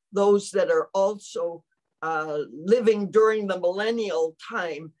means those that are also living during the millennial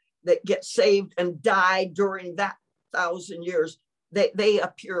time that get saved and die during that 1,000 years, they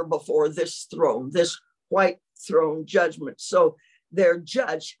appear before this throne, this white throne judgment. So they're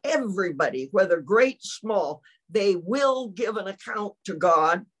judged, everybody, whether great, small, they will give an account to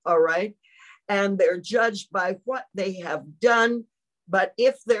God, all right? And they're judged by what they have done. But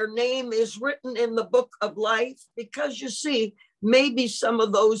if their name is written in the book of life, because you see, maybe some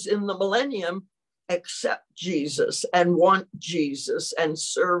of those in the millennium accept Jesus and want Jesus and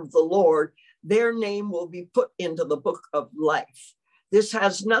serve the Lord, their name will be put into the book of life. This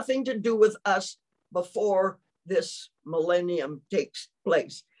has nothing to do with us before this millennium takes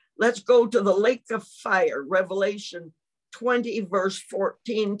place. Let's go to the lake of fire, Revelation 20, verse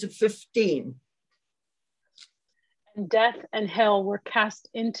 14 to 15. And death and hell were cast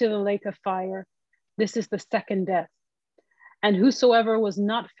into the lake of fire. This is the second death. And whosoever was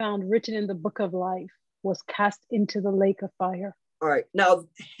not found written in the book of life was cast into the lake of fire. All right. Now,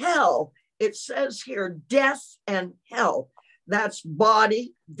 hell, it says here, death and hell. That's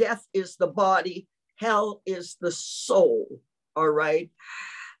body. Death is the body. Hell is the soul. All right.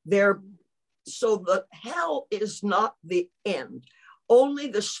 So the hell is not the end. Only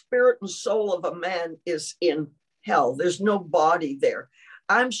the spirit and soul of a man is in hell. There's no body there.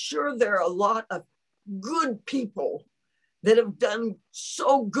 I'm sure there are a lot of good people that have done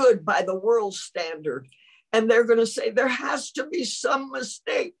so good by the world's standard. And they're going to say, there has to be some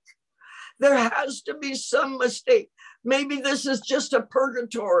mistake. There has to be some mistake. Maybe this is just a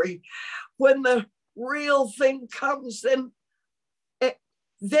purgatory. When the real thing comes,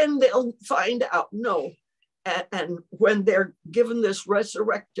 then they'll find out. No. And when they're given this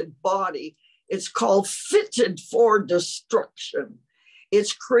resurrected body, it's called fitted for destruction.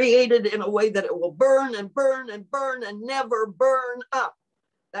 It's created in a way that it will burn and burn and burn and never burn up.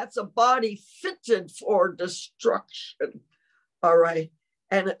 That's a body fitted for destruction. All right.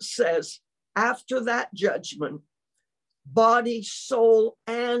 And it says, after that judgment, body, soul,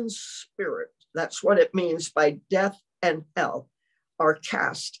 and spirit. That's what it means by death and hell are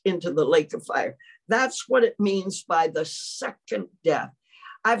cast into the lake of fire. That's what it means by the second death.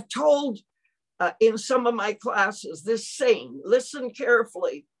 I've told in some of my classes this saying, listen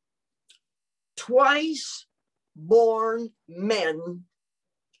carefully. Twice born men,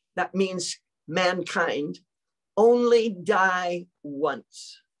 that means mankind, only die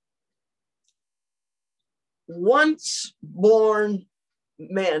once. Once born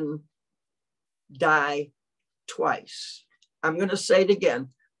men die twice. I'm going to say it again.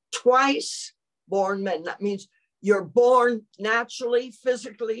 Twice born men. That means you're born naturally,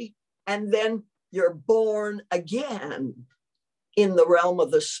 physically, and then you're born again in the realm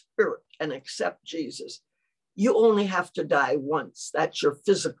of the spirit and accept Jesus. You only have to die once. That's your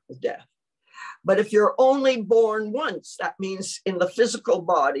physical death. But if you're only born once, that means in the physical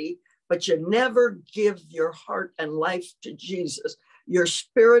body, but you never give your heart and life to Jesus, your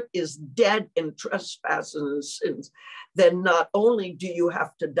spirit is dead in trespasses and sins, then not only do you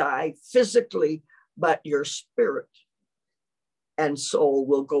have to die physically, but your spirit and soul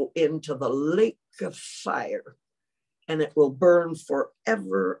will go into the lake of fire, and it will burn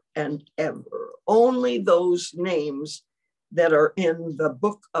forever and ever. Only those names that are in the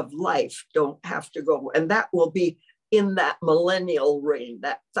book of life don't have to go. And that will be in that millennial reign,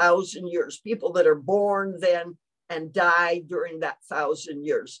 that 1,000 years. People that are born then and die during that 1,000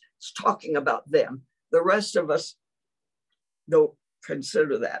 years. It's talking about them. The rest of us don't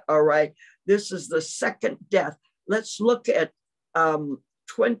consider that. All right. This is the second death. Let's look at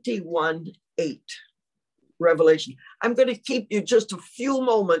 21:8, Revelation. I'm going to keep you just a few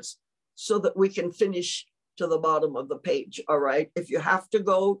moments so that we can finish to the bottom of the page. All right. If you have to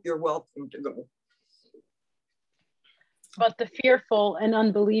go, you're welcome to go. But the fearful and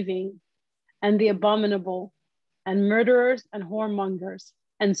unbelieving, and the abominable, and murderers and whoremongers,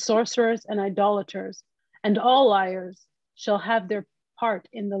 and sorcerers and idolaters, and all liars shall have their part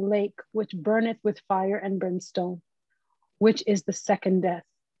in the lake which burneth with fire and brimstone, which is the second death.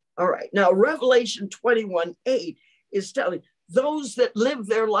 All right. Now, Revelation 21:8 is telling those that live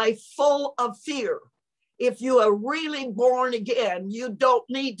their life full of fear. If you are really born again, you don't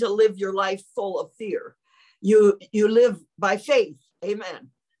need to live your life full of fear. You live by faith.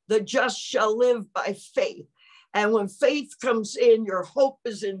 Amen. The just shall live by faith. And when faith comes in, your hope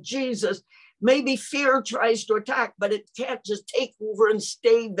is in Jesus. Maybe fear tries to attack, but it can't just take over and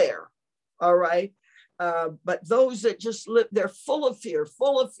stay there. All right. But those that just live, they're full of fear,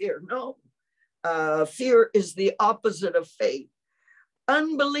 No, fear is the opposite of faith.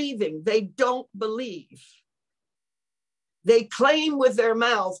 Unbelieving, they don't believe. They claim with their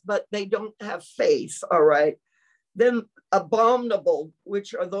mouth, but they don't have faith. All right. Then abominable,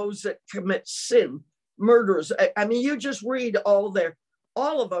 which are those that commit sin, murderers. I mean, you just read all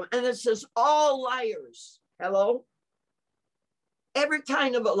of them. And it says all liars. Hello. Every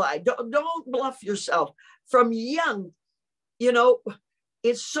kind of a lie. Don't bluff yourself. From young,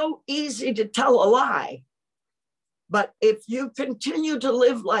 it's so easy to tell a lie. But if you continue to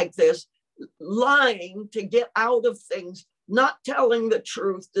live like this, lying to get out of things, not telling the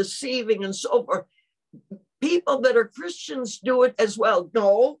truth, deceiving and so forth, people that are Christians do it as well.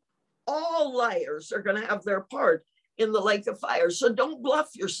 No, all liars are going to have their part in the lake of fire. So don't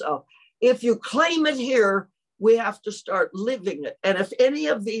bluff yourself. If you claim it here, we have to start living it. And if any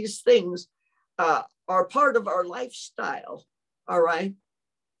of these things are part of our lifestyle, all right,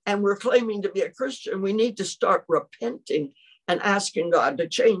 and we're claiming to be a Christian, we need to start repenting and asking God to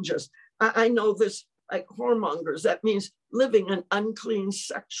change us. I know this, like whoremongers, that means living an unclean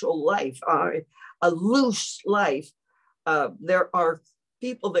sexual life, a loose life. There are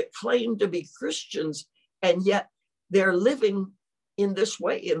people that claim to be Christians, and yet they're living in this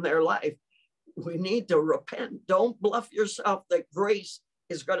way in their life. We need to repent. Don't bluff yourself that grace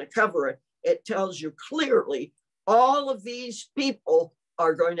is going to cover it. It tells you clearly all of these people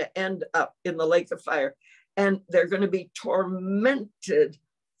are going to end up in the lake of fire, and they're going to be tormented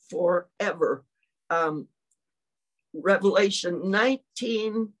forever. Revelation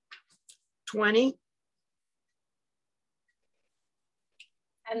 19:20.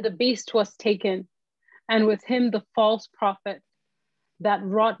 And the beast was taken, and with him the false prophet that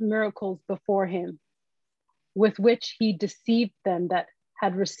wrought miracles before him, with which he deceived them that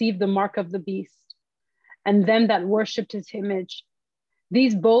had received the mark of the beast, and them that worshipped his image.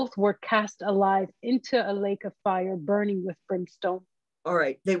 These both were cast alive into a lake of fire burning with brimstone. All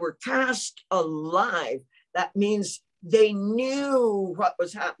right, they were cast alive. That means they knew what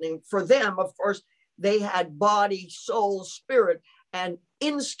was happening. For them, of course, they had body, soul, spirit, and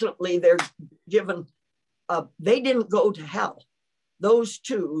instantly they're given, they didn't go to hell. Those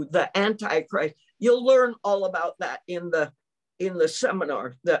two, the Antichrist, you'll learn all about that in the in the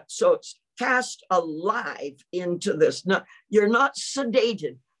seminar. So it's cast alive into this. Now, you're not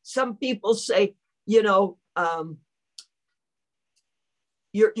sedated. Some people say, you know,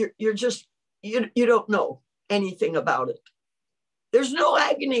 you're just, you don't know anything about it. There's no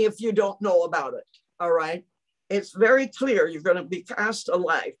agony if you don't know about it. All right. It's very clear. You're going to be cast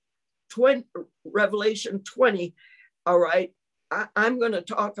alive. Revelation 20. All right. I'm going to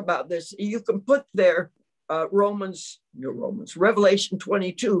talk about this. You can put there Revelation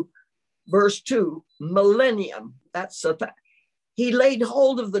 22, verse 2, millennium. That's a fact. He laid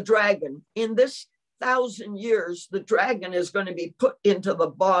hold of the dragon. In this 1,000 years, the dragon is going to be put into the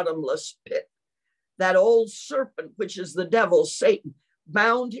bottomless pit. That old serpent, which is the devil, Satan,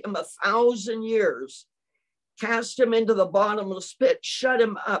 bound him 1,000 years, cast him into the bottomless pit, shut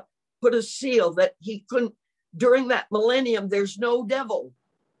him up, put a seal that he couldn't. During that millennium, there's no devil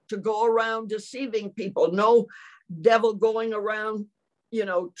to go around deceiving people, no devil going around, you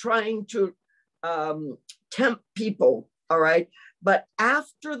know, trying to tempt people. All right. But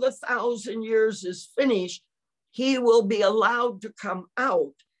after the 1,000 years is finished, he will be allowed to come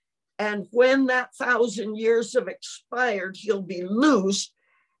out. And when that 1,000 years have expired, he'll be loosed.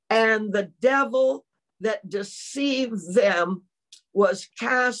 And the devil that deceived them was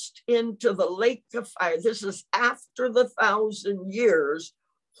cast into the lake of fire. This is after the 1,000 years,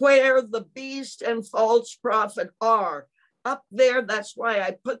 where the beast and false prophet are. Up there, that's why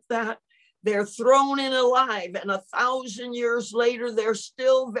I put that. They're thrown in alive, and 1,000 years later, they're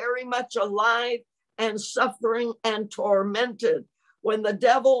still very much alive and suffering and tormented. When the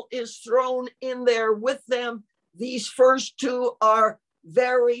devil is thrown in there with them, these first two are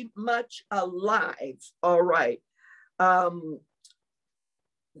very much alive. All right.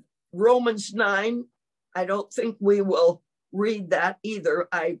 Romans 9, I don't think we will read that either.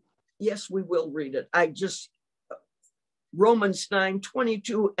 Yes, we will read it. Romans 9,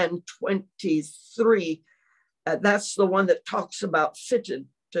 22 and 23. That's the one that talks about fitted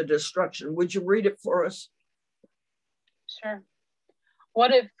to destruction. Would you read it for us? Sure.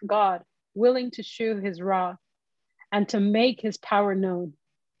 What if God, willing to shew his wrath and to make his power known,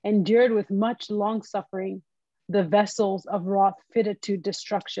 endured with much long suffering the vessels of wrath fitted to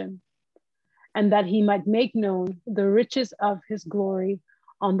destruction, and that he might make known the riches of his glory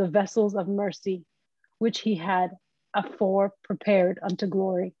on the vessels of mercy, which he had afore prepared unto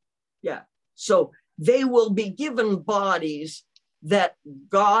glory. Yeah. So they will be given bodies that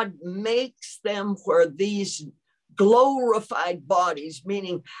God makes them where these glorified bodies,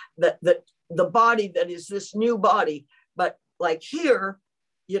 meaning that the body that is this new body, but like here,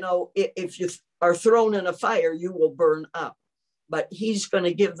 you know, if you are thrown in a fire, you will burn up. But he's going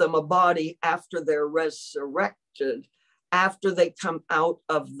to give them a body after they're resurrected, after they come out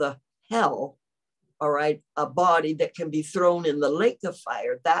of the hell, all right, a body that can be thrown in the lake of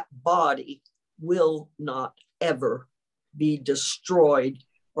fire. That body will not ever be destroyed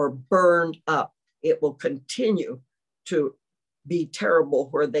or burned up. It will continue to be terrible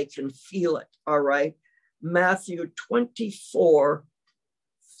where they can feel it, all right? Matthew 24,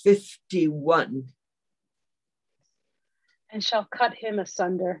 51. And shall cut him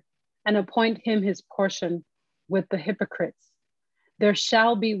asunder and appoint him his portion with the hypocrites. There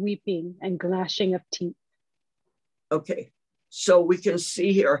shall be weeping and gnashing of teeth. Okay. So we can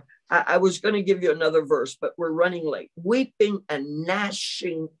see here, I was going to give you another verse, but we're running late. Weeping and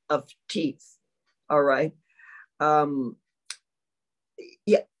gnashing of teeth. All right.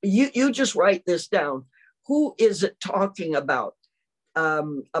 Yeah, you just write this down. Who is it talking about?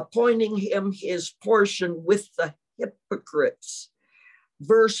 Appointing him his portion with the hypocrites.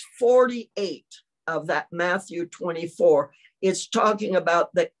 Verse 48 of that Matthew 24, it's talking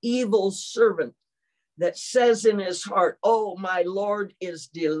about the evil servant that says in his heart, oh, my Lord is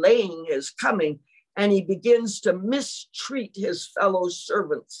delaying his coming. And he begins to mistreat his fellow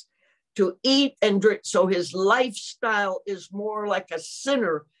servants, to eat and drink. So his lifestyle is more like a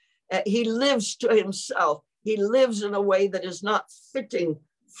sinner. He lives to himself. He lives in a way that is not fitting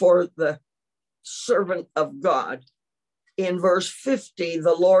for the servant of God. In verse 50,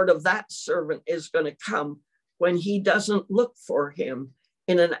 the Lord of that servant is going to come when he doesn't look for him,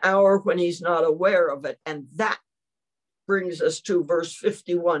 in an hour when he's not aware of it. And that brings us to verse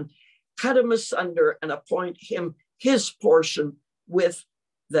 51. Cut him asunder and appoint him his portion with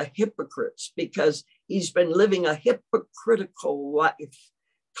the hypocrites, because he's been living a hypocritical life,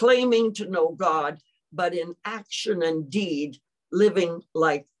 claiming to know God, but in action and deed, living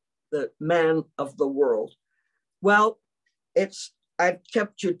like the man of the world. Well, I've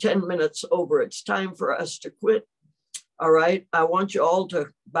kept you 10 minutes over. It's time for us to quit. All right. I want you all to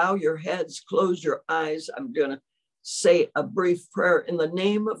bow your heads, close your eyes. I'm going to say a brief prayer in the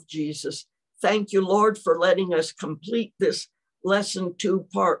name of Jesus. Thank you, Lord, for letting us complete this lesson 2,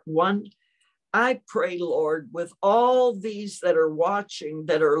 part 1. I pray, Lord, with all these that are watching,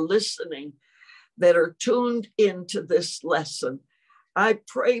 that are listening, that are tuned into this lesson, I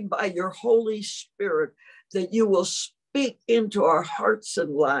pray by your Holy Spirit that you will speak into our hearts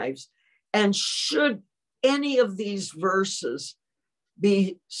and lives. And should any of these verses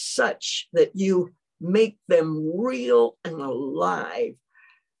be such that you make them real and alive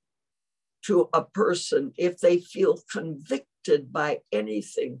to a person, if they feel convicted by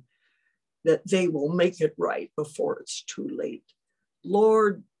anything, that they will make it right before it's too late.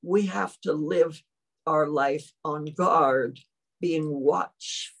 Lord, we have to live our life on guard, being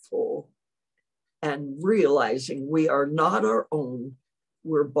watchful and realizing we are not our own.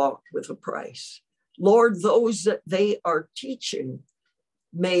 We're bought with a price. Lord, those that they are teaching,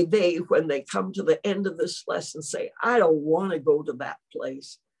 may they, when they come to the end of this lesson, say, I don't want to go to that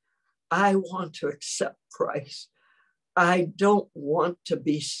place. I want to accept Christ. I don't want to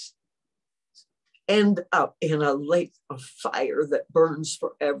end up in a lake of fire that burns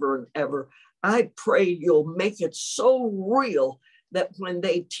forever and ever. I pray you'll make it so real that when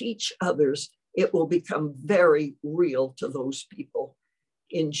they teach others, it will become very real to those people.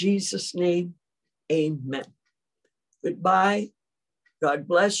 In Jesus' name, amen. Goodbye. God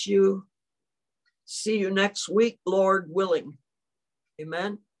bless you. See you next week, Lord willing.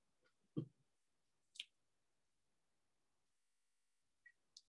 Amen.